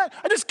do that.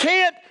 I just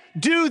can't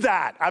do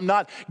that. I'm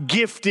not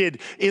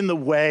gifted in the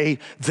way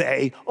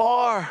they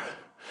are.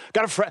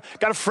 Got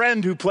a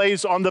friend who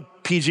plays on the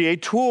PGA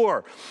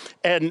Tour.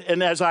 And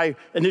as I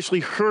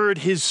initially heard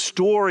his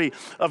story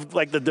of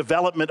the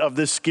development of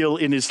this skill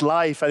in his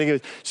life, I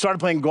think he started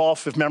playing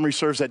golf, if memory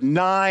serves, at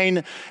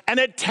 9. And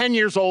at 10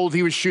 years old,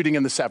 he was shooting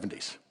in the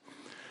 70s.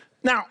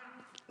 Now,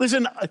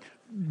 listen,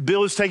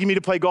 Bill is taking me to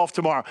play golf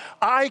tomorrow.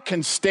 I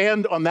can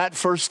stand on that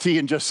first tee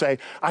and just say,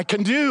 I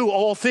can do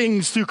all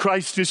things through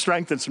Christ who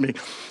strengthens me,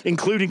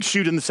 including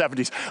shoot in the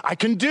 70s. I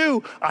can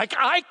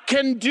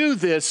do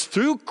this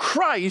through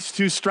Christ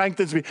who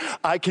strengthens me.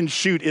 I can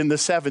shoot in the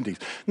 70s.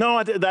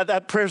 No,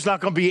 that prayer's not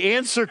going to be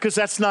answered because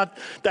that's not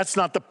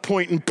the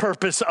point and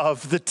purpose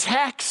of the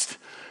text,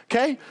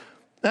 okay?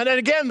 And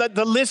again,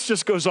 the list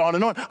just goes on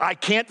and on. I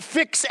can't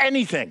fix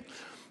anything.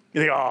 You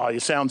think, oh,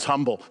 it sounds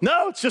humble.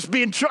 No, it's just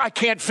being true. I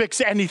can't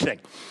fix anything.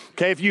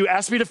 Okay, if you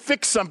ask me to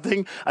fix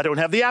something, I don't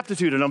have the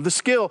aptitude and the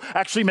skill.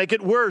 Actually make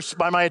it worse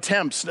by my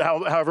attempts,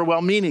 however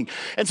well-meaning.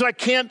 And so I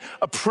can't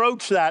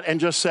approach that and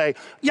just say,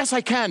 yes,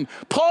 I can.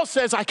 Paul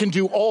says I can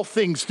do all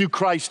things through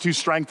Christ who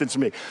strengthens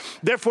me.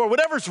 Therefore,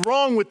 whatever's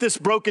wrong with this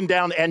broken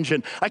down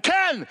engine, I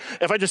can.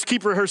 If I just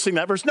keep rehearsing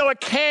that verse, no, I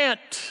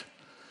can't.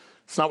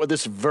 It's not what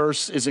this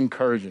verse is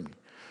encouraging.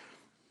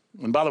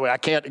 And by the way, I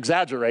can't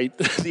exaggerate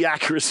the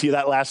accuracy of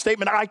that last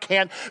statement. I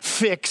can't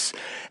fix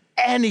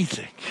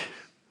anything.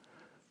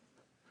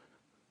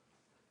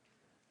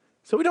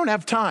 So we don't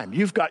have time.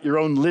 You've got your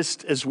own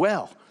list as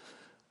well.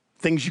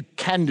 Things you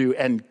can do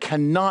and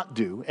cannot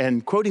do.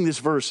 And quoting this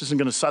verse isn't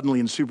going to suddenly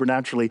and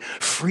supernaturally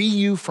free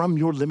you from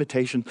your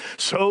limitations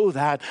so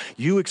that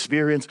you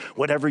experience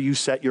whatever you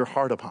set your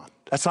heart upon.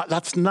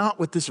 That's not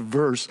what this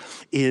verse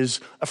is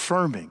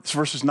affirming. This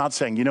verse is not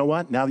saying, you know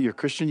what? Now that you're a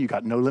Christian, you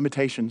got no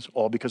limitations,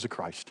 all because of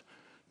Christ.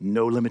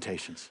 No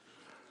limitations.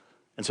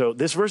 And so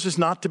this verse is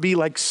not to be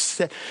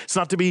it's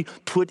not to be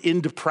put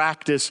into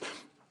practice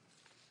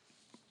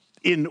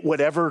in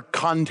whatever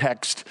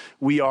context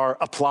we are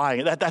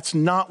applying. That's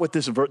not what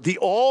this verse, the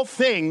all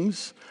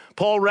things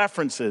Paul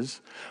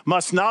references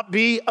must not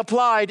be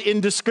applied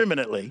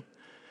indiscriminately,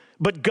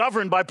 but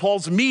governed by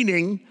Paul's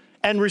meaning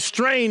and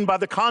restrained by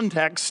the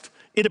context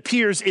it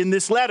appears in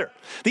this letter.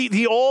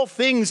 The all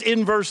things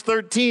in verse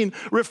 13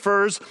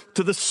 refers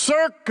to the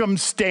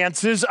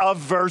circumstances of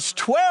verse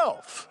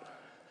 12.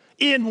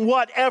 In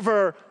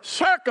whatever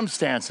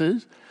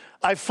circumstances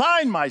I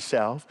find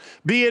myself,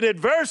 be it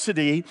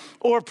adversity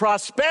or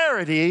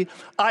prosperity,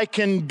 I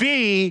can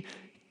be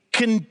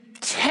content.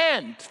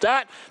 content.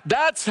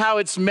 That's how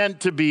it's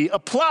meant to be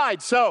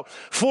applied. So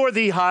for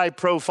the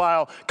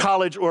high-profile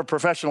college or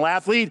professional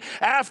athlete,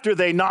 after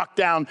they knock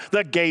down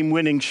the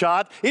game-winning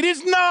shot, it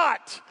is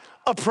not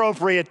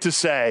appropriate to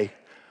say,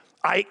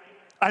 I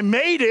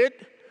made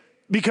it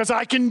because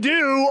I can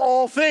do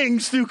all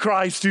things through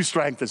Christ who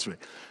strengthens me.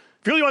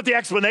 If you really want the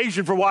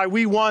explanation for why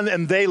we won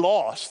and they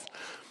lost,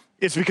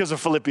 it's because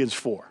of Philippians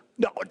 4.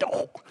 No.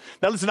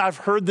 Now listen, I've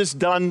heard this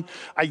done.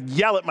 I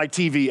yell at my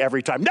TV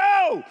every time.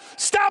 No,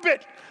 stop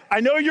it.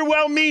 I know you're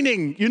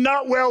well-meaning. You're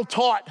not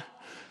well-taught.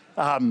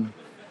 And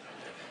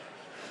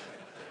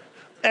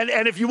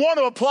if you want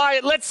to apply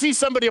it, let's see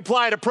somebody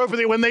apply it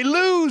appropriately when they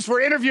lose.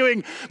 We're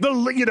interviewing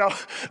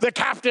the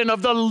captain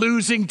of the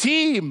losing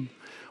team.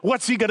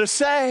 What's he going to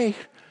say?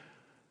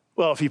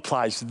 Well, if he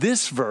applies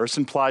this verse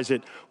and applies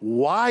it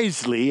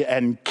wisely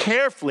and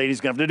carefully, he's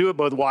going to have to do it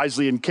both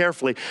wisely and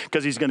carefully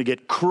because he's going to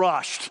get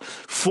crushed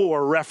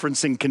for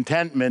referencing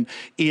contentment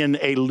in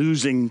a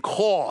losing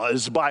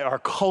cause by our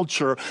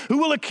culture, who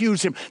will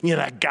accuse him,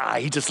 that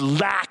guy,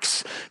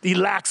 he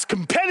lacks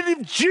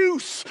competitive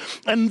juice,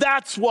 and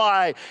that's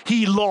why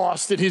he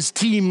lost and his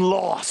team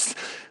lost.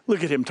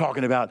 Look at him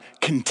talking about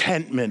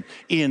contentment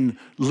in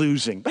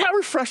losing. How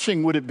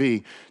refreshing would it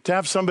be to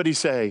have somebody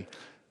say,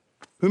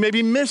 who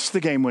maybe missed the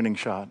game-winning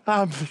shot,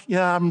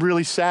 I'm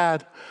really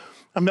sad.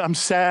 I'm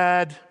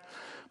sad.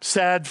 I'm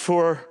sad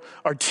for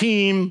our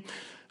team.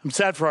 I'm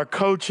sad for our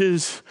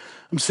coaches.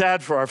 I'm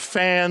sad for our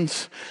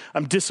fans.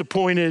 I'm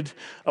disappointed.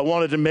 I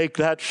wanted to make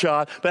that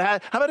shot.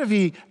 But how about if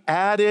he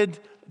added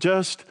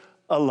just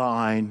a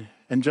line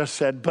and just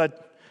said,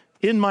 but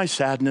in my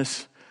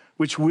sadness,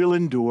 which will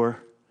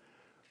endure,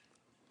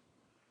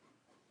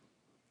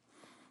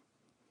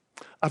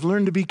 I've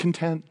learned to be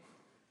content.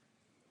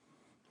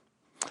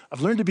 I've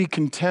learned to be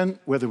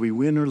content whether we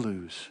win or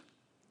lose.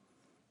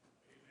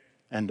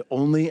 And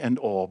only and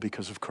all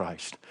because of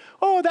Christ.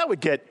 Oh, that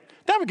would get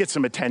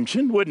some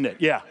attention, wouldn't it?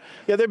 Yeah,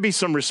 there'd be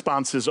some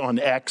responses on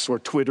X or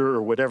Twitter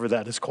or whatever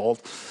that is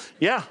called.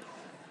 Yeah.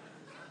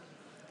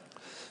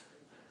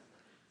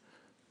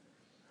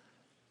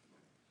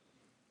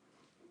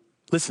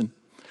 Listen.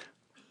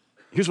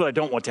 Here's what I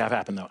don't want to have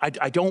happen, though.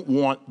 I don't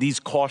want these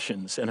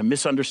cautions and a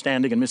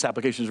misunderstanding and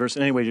misapplication of verse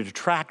in any way to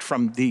detract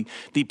from the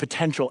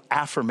potential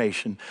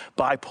affirmation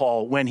by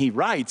Paul when he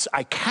writes,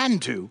 I can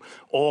do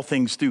all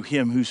things through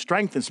him who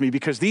strengthens me,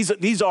 because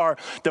these are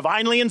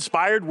divinely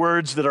inspired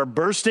words that are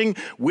bursting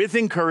with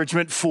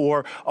encouragement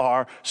for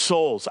our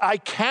souls. I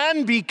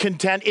can be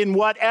content in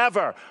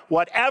whatever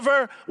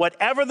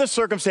the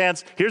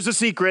circumstance. Here's the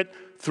secret: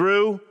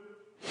 through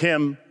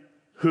him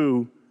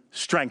who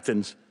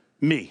strengthens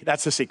me.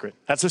 That's the secret.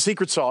 That's the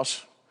secret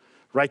sauce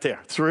right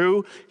there.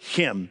 Through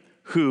him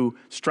who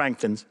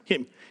strengthens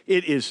him.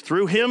 It is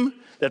through him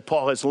that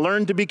Paul has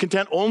learned to be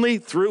content. Only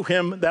through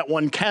him that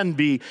one can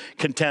be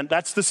content.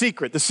 That's the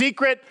secret. The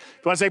secret, if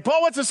you want to say,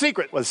 Paul, what's the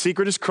secret? Well, the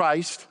secret is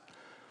Christ.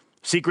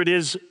 Secret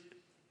is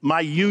my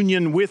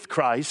union with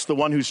Christ, the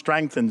one who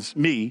strengthens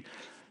me.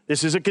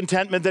 This is a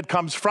contentment that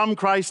comes from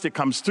Christ, it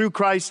comes through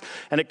Christ,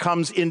 and it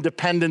comes in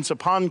dependence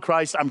upon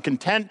Christ. I'm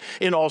content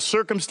in all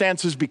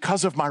circumstances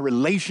because of my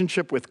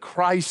relationship with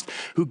Christ,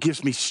 who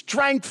gives me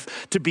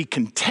strength to be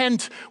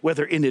content,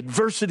 whether in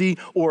adversity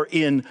or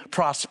in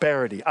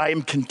prosperity. I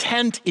am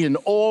content in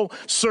all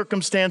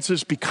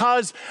circumstances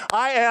because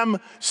I am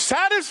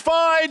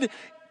satisfied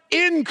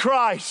in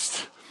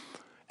Christ,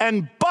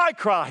 and by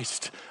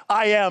Christ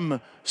I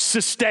am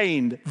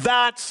sustained.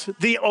 That's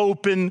the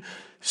open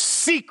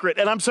secret.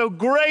 And I'm so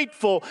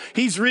grateful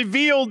he's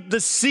revealed the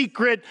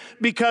secret,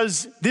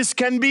 because this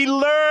can be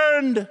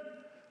learned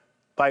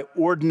by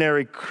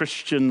ordinary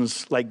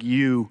Christians like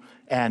you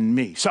and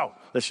me. So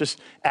let's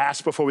just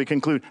ask before we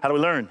conclude, how do we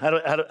learn? How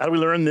do we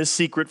learn this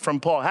secret from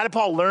Paul? How did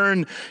Paul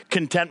learn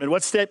contentment?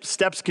 What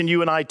steps can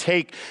you and I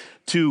take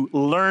to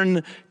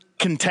learn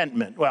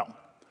contentment? Well,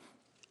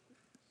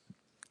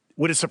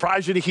 would it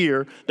surprise you to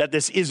hear that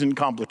this isn't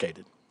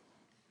complicated?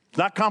 It's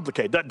not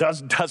complicated. That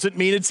doesn't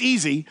mean it's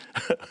easy,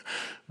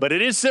 but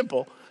it is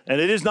simple, and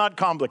it is not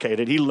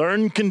complicated. He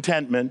learned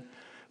contentment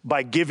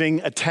by giving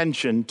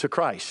attention to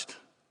Christ.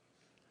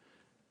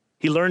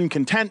 He learned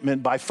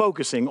contentment by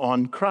focusing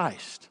on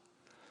Christ.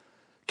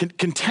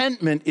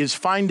 Contentment is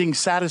finding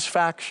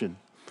satisfaction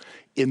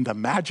in the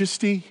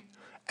majesty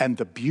and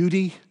the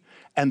beauty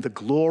and the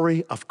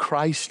glory of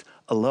Christ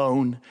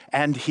alone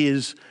and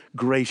his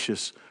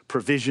gracious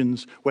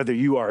provisions, whether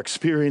you are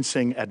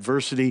experiencing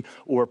adversity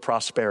or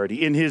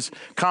prosperity. In his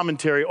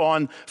commentary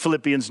on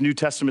Philippians, New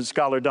Testament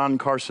scholar Don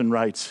Carson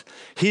writes,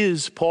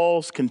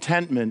 Paul's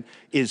contentment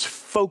is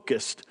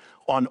focused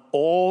on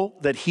all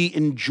that he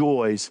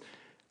enjoys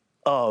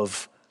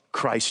of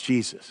Christ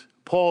Jesus.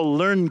 Paul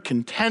learned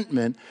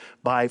contentment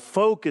by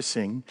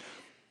focusing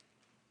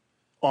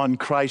on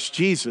Christ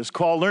Jesus.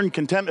 Paul learned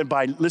contentment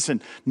by,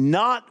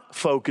 not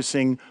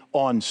focusing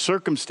on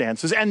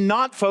circumstances and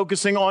not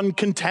focusing on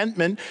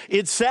contentment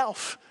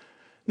itself.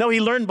 No, he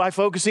learned by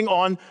focusing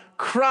on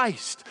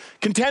Christ.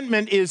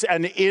 Contentment is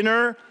an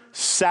inner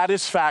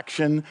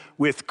satisfaction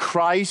with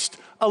Christ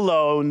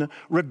alone,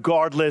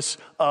 regardless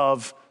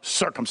of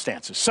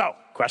circumstances. So,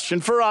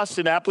 question for us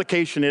in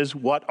application is,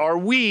 what are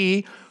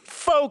we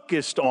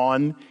focused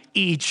on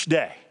each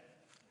day?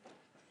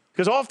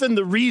 Because often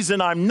the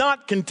reason I'm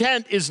not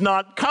content is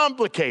not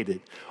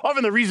complicated.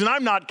 Often the reason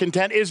I'm not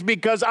content is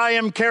because I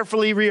am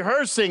carefully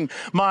rehearsing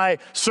my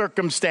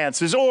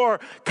circumstances or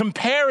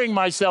comparing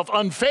myself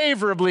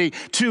unfavorably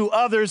to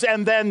others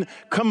and then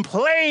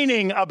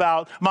complaining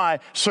about my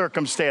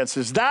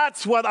circumstances.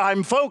 That's what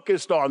I'm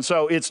focused on.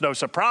 So it's no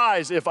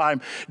surprise if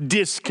I'm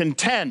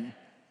discontent.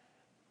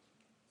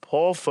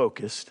 Paul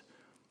focused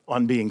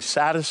on being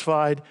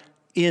satisfied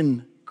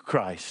in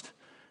Christ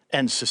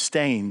and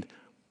sustained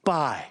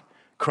by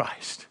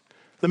Christ.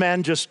 The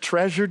man just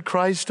treasured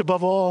Christ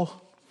above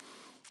all,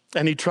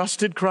 and he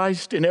trusted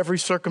Christ in every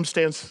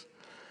circumstance.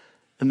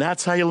 And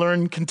that's how you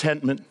learn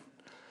contentment,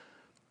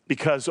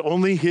 because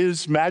only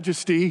his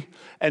majesty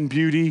and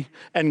beauty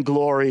and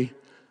glory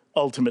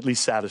ultimately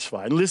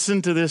satisfy. And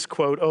listen to this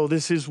quote. Oh,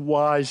 this is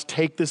wise.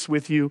 Take this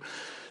with you.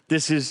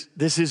 This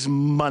is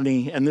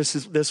money, and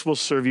this will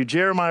serve you.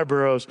 Jeremiah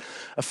Burroughs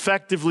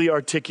effectively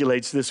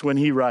articulates this when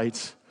he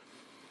writes,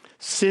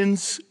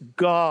 "Since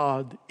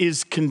God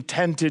is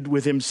contented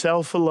with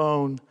himself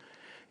alone,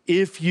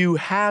 if you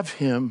have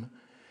him,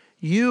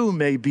 you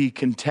may be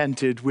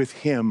contented with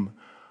him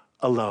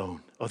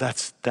alone." Oh,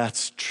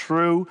 that's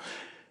true.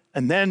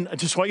 And then I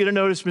just want you to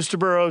notice Mr.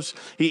 Burroughs,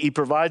 he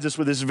provides us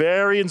with this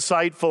very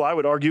insightful, I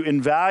would argue,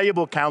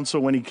 invaluable counsel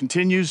when he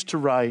continues to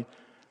write.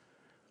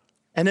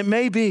 And it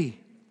may be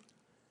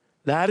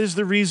that is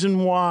the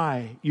reason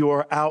why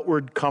your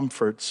outward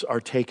comforts are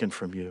taken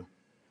from you,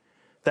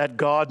 that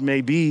God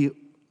may be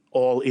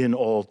all in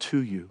all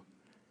to you.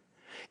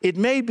 It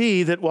may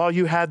be that while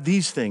you had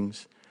these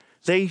things,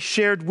 they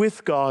shared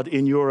with God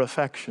in your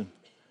affection.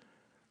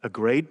 A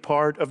great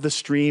part of the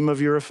stream of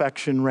your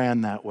affection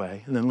ran that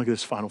way. And then look at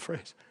this final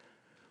phrase.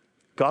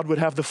 God would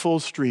have the full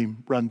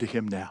stream run to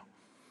him now.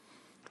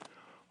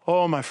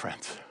 Oh, my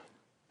friends.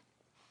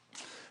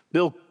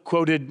 Bill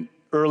quoted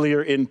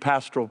earlier in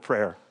pastoral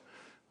prayer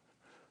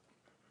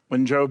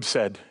when Job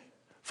said,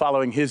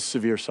 following his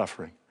severe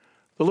suffering,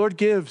 "The Lord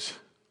gives,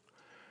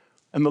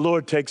 and the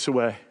Lord takes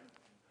away.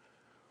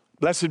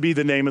 Blessed be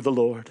the name of the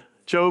Lord."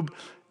 Job,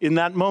 in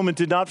that moment,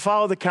 did not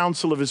follow the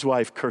counsel of his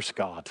wife, curse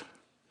God,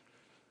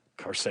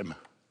 curse him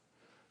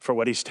for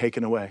what he's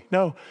taken away.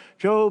 No,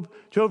 Job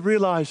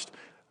realized,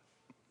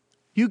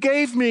 you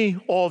gave me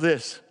all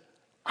this.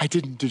 I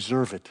didn't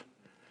deserve it.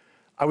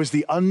 I was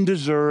the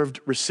undeserved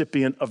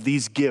recipient of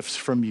these gifts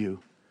from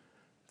you.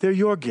 They're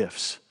your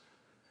gifts.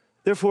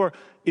 Therefore,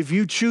 if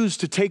you choose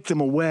to take them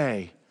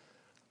away,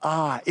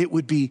 it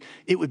would be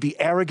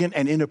arrogant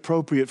and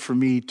inappropriate for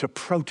me to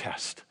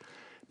protest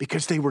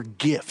because they were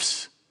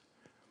gifts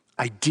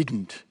I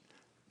didn't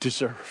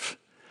deserve.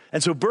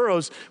 And so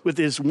Burroughs, with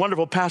his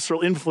wonderful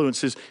pastoral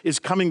influences, is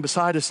coming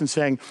beside us and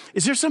saying,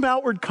 is there some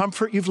outward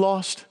comfort you've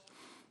lost?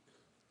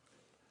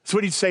 That's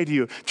what he'd say to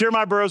you.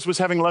 Jeremiah Burroughs was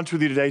having lunch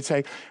with you today. He'd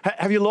say,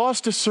 have you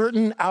lost a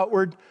certain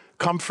outward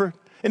comfort?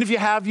 And if you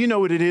have, you know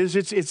what it is.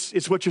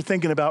 It's what you're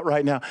thinking about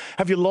right now.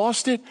 Have you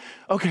lost it?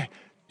 Okay,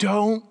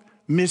 don't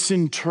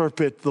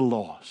misinterpret the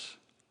loss.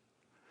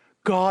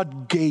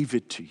 God gave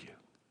it to you.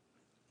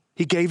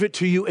 He gave it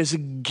to you as a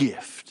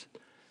gift.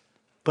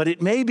 But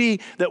it may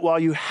be that while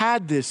you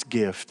had this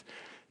gift,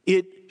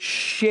 it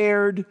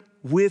shared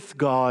with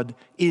God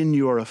in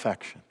your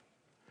affection.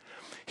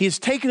 He has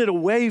taken it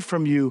away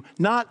from you,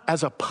 not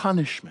as a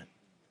punishment.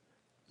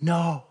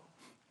 No,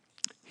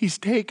 he's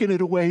taken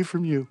it away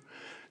from you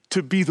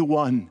to be the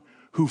one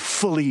who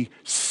fully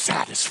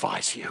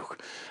satisfies you,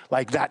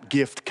 like that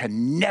gift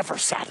can never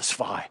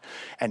satisfy.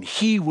 And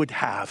he would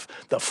have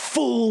the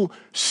full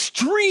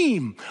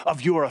stream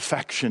of your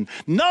affection,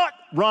 not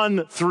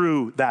run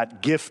through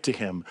that gift to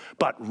him,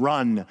 but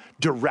run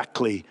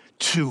directly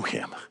to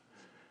him.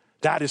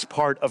 That is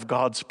part of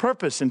God's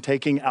purpose in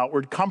taking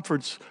outward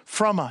comforts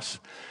from us,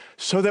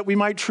 so that we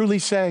might truly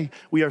say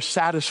we are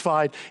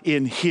satisfied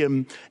in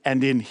him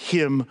and in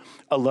him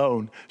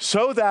alone.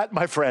 So that,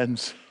 my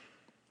friends,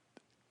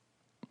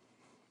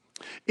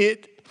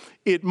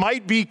 it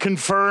might be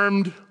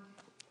confirmed,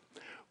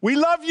 we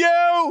love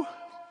you,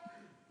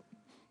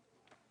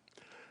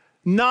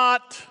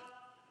 not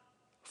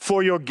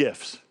for your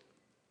gifts.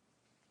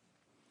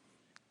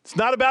 It's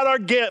not about our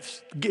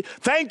gifts.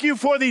 Thank you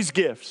for these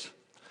gifts.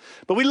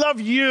 But we love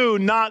you,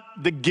 not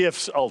the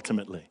gifts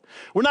ultimately.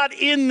 We're not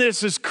in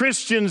this as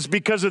Christians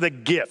because of the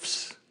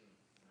gifts.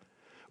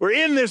 We're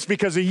in this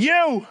because of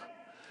you.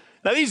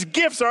 Now, these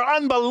gifts are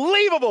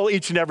unbelievable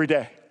each and every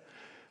day.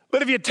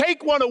 But if you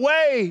take one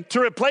away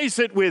to replace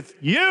it with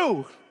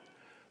you,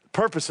 the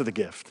purpose of the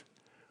gift,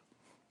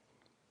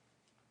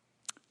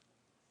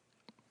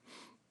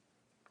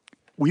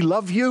 we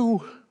love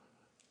you.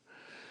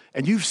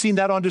 And you've seen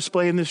that on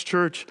display in this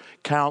church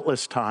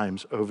countless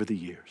times over the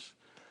years.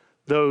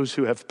 Those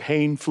who have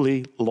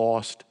painfully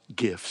lost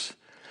gifts.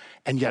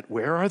 And yet,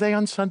 where are they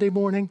on Sunday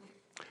morning?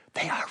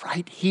 They are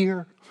right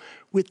here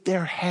with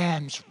their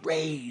hands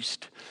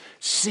raised,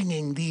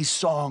 singing these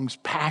songs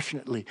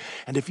passionately.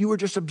 And if you were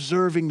just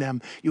observing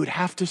them, you would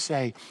have to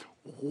say,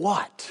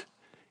 what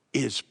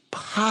is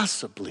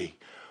possibly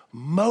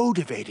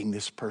motivating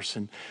this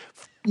person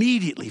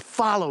immediately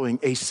following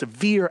a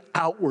severe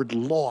outward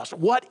loss?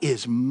 What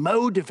is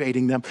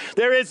motivating them?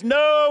 There is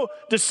no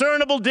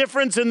discernible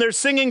difference in their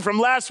singing from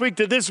last week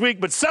to this week,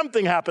 but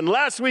something happened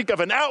last week of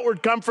an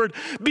outward comfort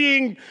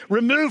being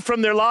removed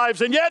from their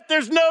lives, and yet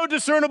there's no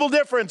discernible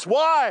difference.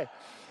 Why?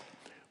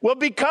 Well,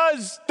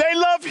 because they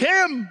love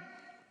him,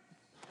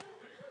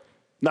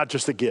 not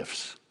just the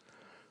gifts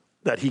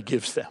that he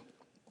gives them.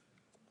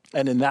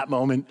 And in that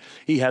moment,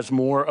 he has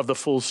more of the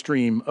full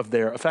stream of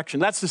their affection.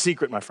 That's the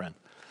secret, my friend.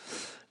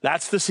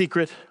 That's the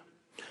secret.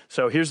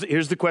 So here's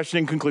the question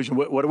in conclusion.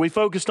 What are we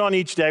focused on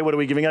each day? What are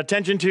we giving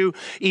attention to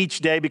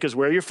each day? Because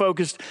where you're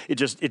focused, it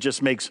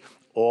just makes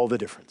all the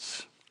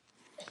difference.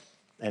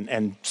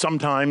 And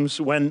sometimes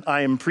when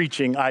I am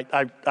preaching,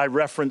 I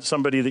reference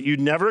somebody that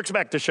you'd never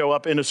expect to show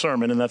up in a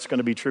sermon, and that's going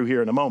to be true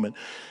here in a moment.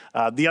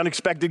 The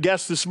unexpected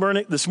guest this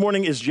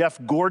morning is Jeff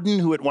Gordon,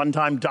 who at one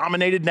time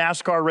dominated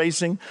NASCAR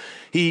racing.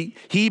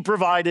 He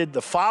provided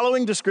the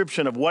following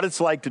description of what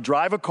it's like to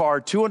drive a car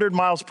 200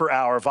 miles per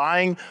hour,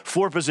 vying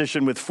for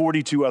position with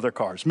 42 other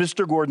cars.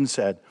 Mr. Gordon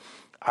said,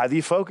 either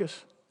you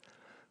focus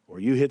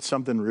or you hit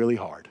something really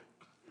hard.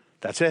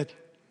 That's it.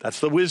 That's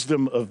the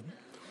wisdom of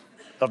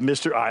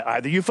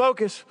either you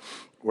focus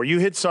or you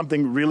hit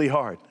something really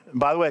hard. And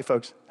by the way,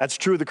 folks, that's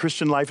true of the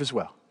Christian life as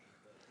well.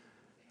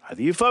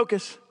 Either you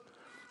focus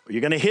or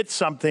you're going to hit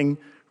something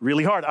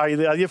really hard.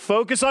 Either you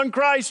focus on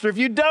Christ, or if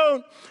you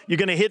don't, you're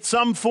going to hit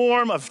some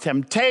form of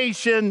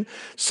temptation,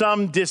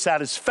 some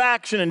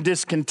dissatisfaction and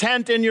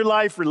discontent in your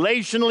life,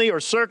 relationally or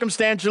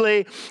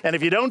circumstantially. And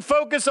if you don't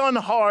focus on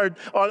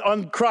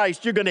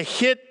Christ, you're going to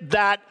hit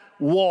that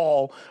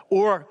wall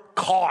or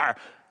car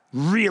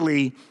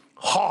really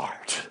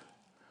hard.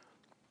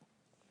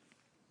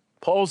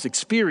 Paul's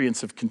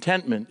experience of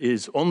contentment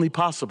is only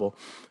possible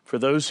for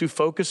those who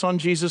focus on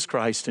Jesus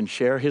Christ and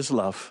share his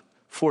love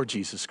for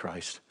Jesus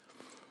Christ.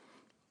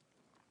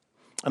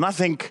 And I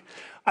think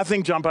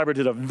John Piper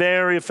did a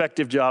very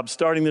effective job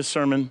starting this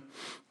sermon,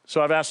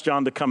 so I've asked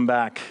John to come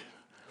back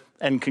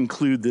and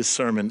conclude this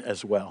sermon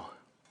as well.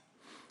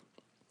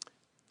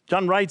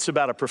 John writes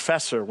about a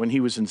professor when he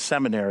was in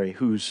seminary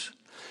whose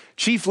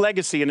chief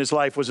legacy in his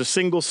life was a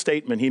single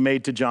statement he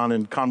made to John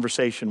in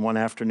conversation one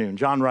afternoon.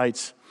 John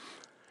writes,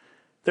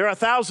 "There are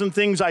 1,000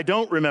 things I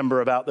don't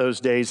remember about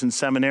those days in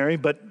seminary,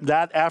 but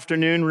that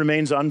afternoon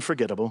remains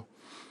unforgettable.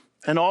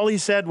 And all he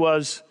said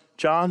was,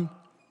 John,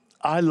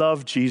 I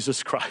love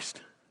Jesus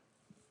Christ."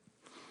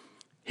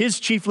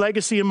 His chief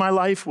legacy in my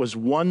life was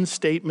one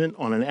statement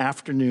on an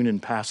afternoon in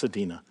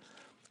Pasadena.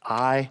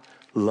 I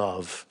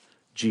love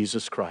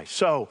Jesus Christ.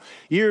 So,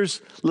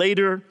 years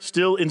later,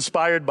 still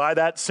inspired by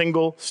that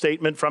single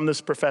statement from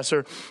this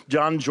professor,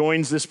 John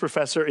joins this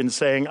professor in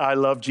saying, I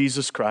love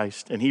Jesus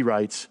Christ. And he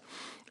writes,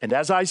 and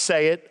as I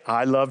say it,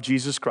 I love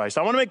Jesus Christ.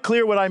 I want to make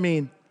clear what I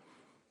mean.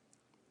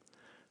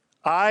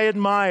 I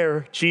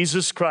admire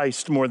Jesus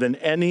Christ more than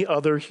any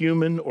other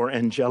human or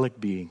angelic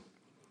being.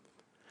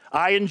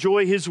 I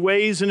enjoy his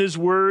ways and his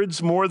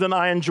words more than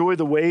I enjoy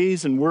the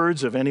ways and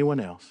words of anyone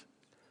else.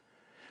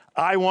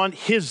 I want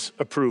his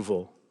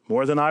approval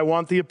more than I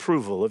want the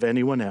approval of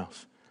anyone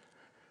else.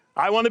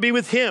 I want to be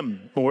with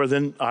him more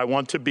than I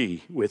want to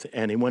be with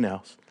anyone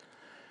else.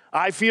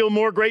 I feel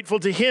more grateful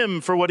to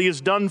him for what he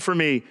has done for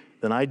me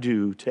than I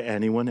do to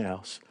anyone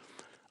else.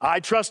 I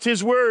trust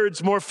his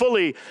words more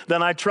fully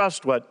than I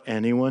trust what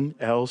anyone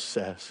else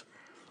says.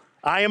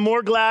 I am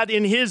more glad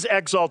in his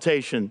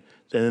exaltation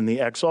than in the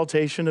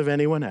exaltation of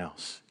anyone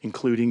else,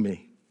 including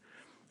me.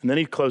 And then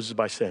he closes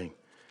by saying,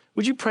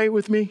 would you pray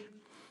with me?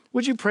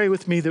 Would you pray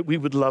with me that we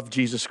would love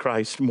Jesus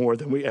Christ more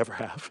than we ever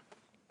have?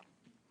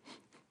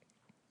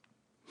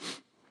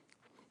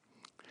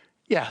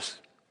 Yes,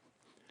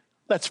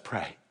 let's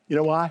pray. You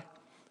know why?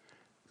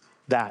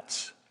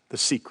 That's the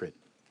secret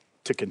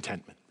to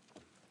contentment.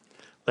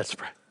 Let's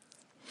pray.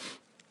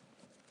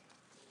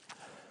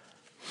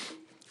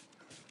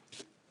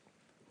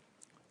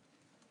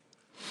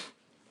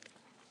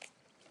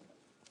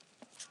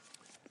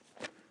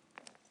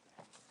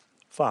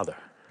 Father,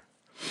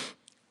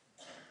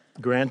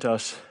 grant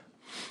us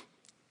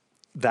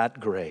that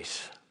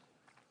grace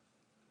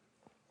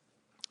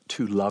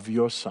to love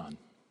your Son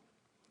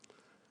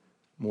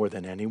more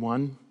than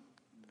anyone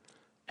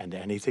and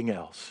anything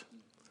else,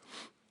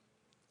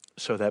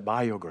 so that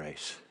by your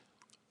grace,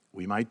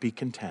 we might be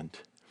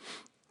content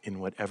in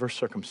whatever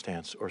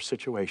circumstance or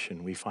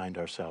situation we find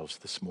ourselves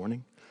this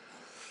morning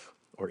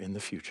or in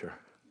the future.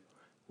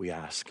 We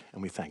ask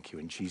and we thank you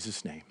in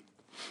Jesus' name.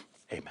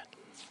 Amen.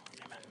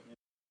 Amen.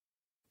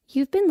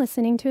 You've been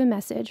listening to a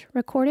message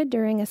recorded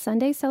during a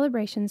Sunday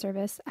celebration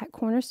service at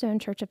Cornerstone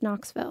Church of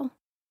Knoxville.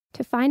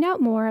 To find out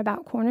more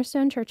about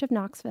Cornerstone Church of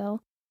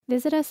Knoxville,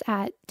 visit us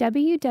at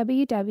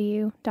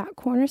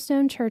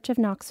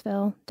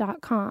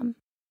www.cornerstonechurchofknoxville.com.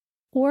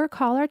 or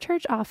call our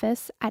church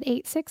office at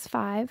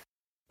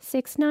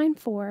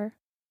 865-694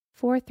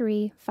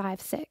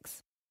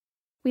 4356.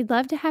 We'd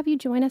love to have you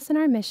join us in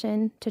our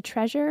mission to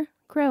treasure,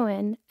 grow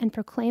in, and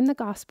proclaim the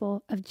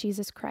gospel of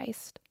Jesus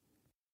Christ.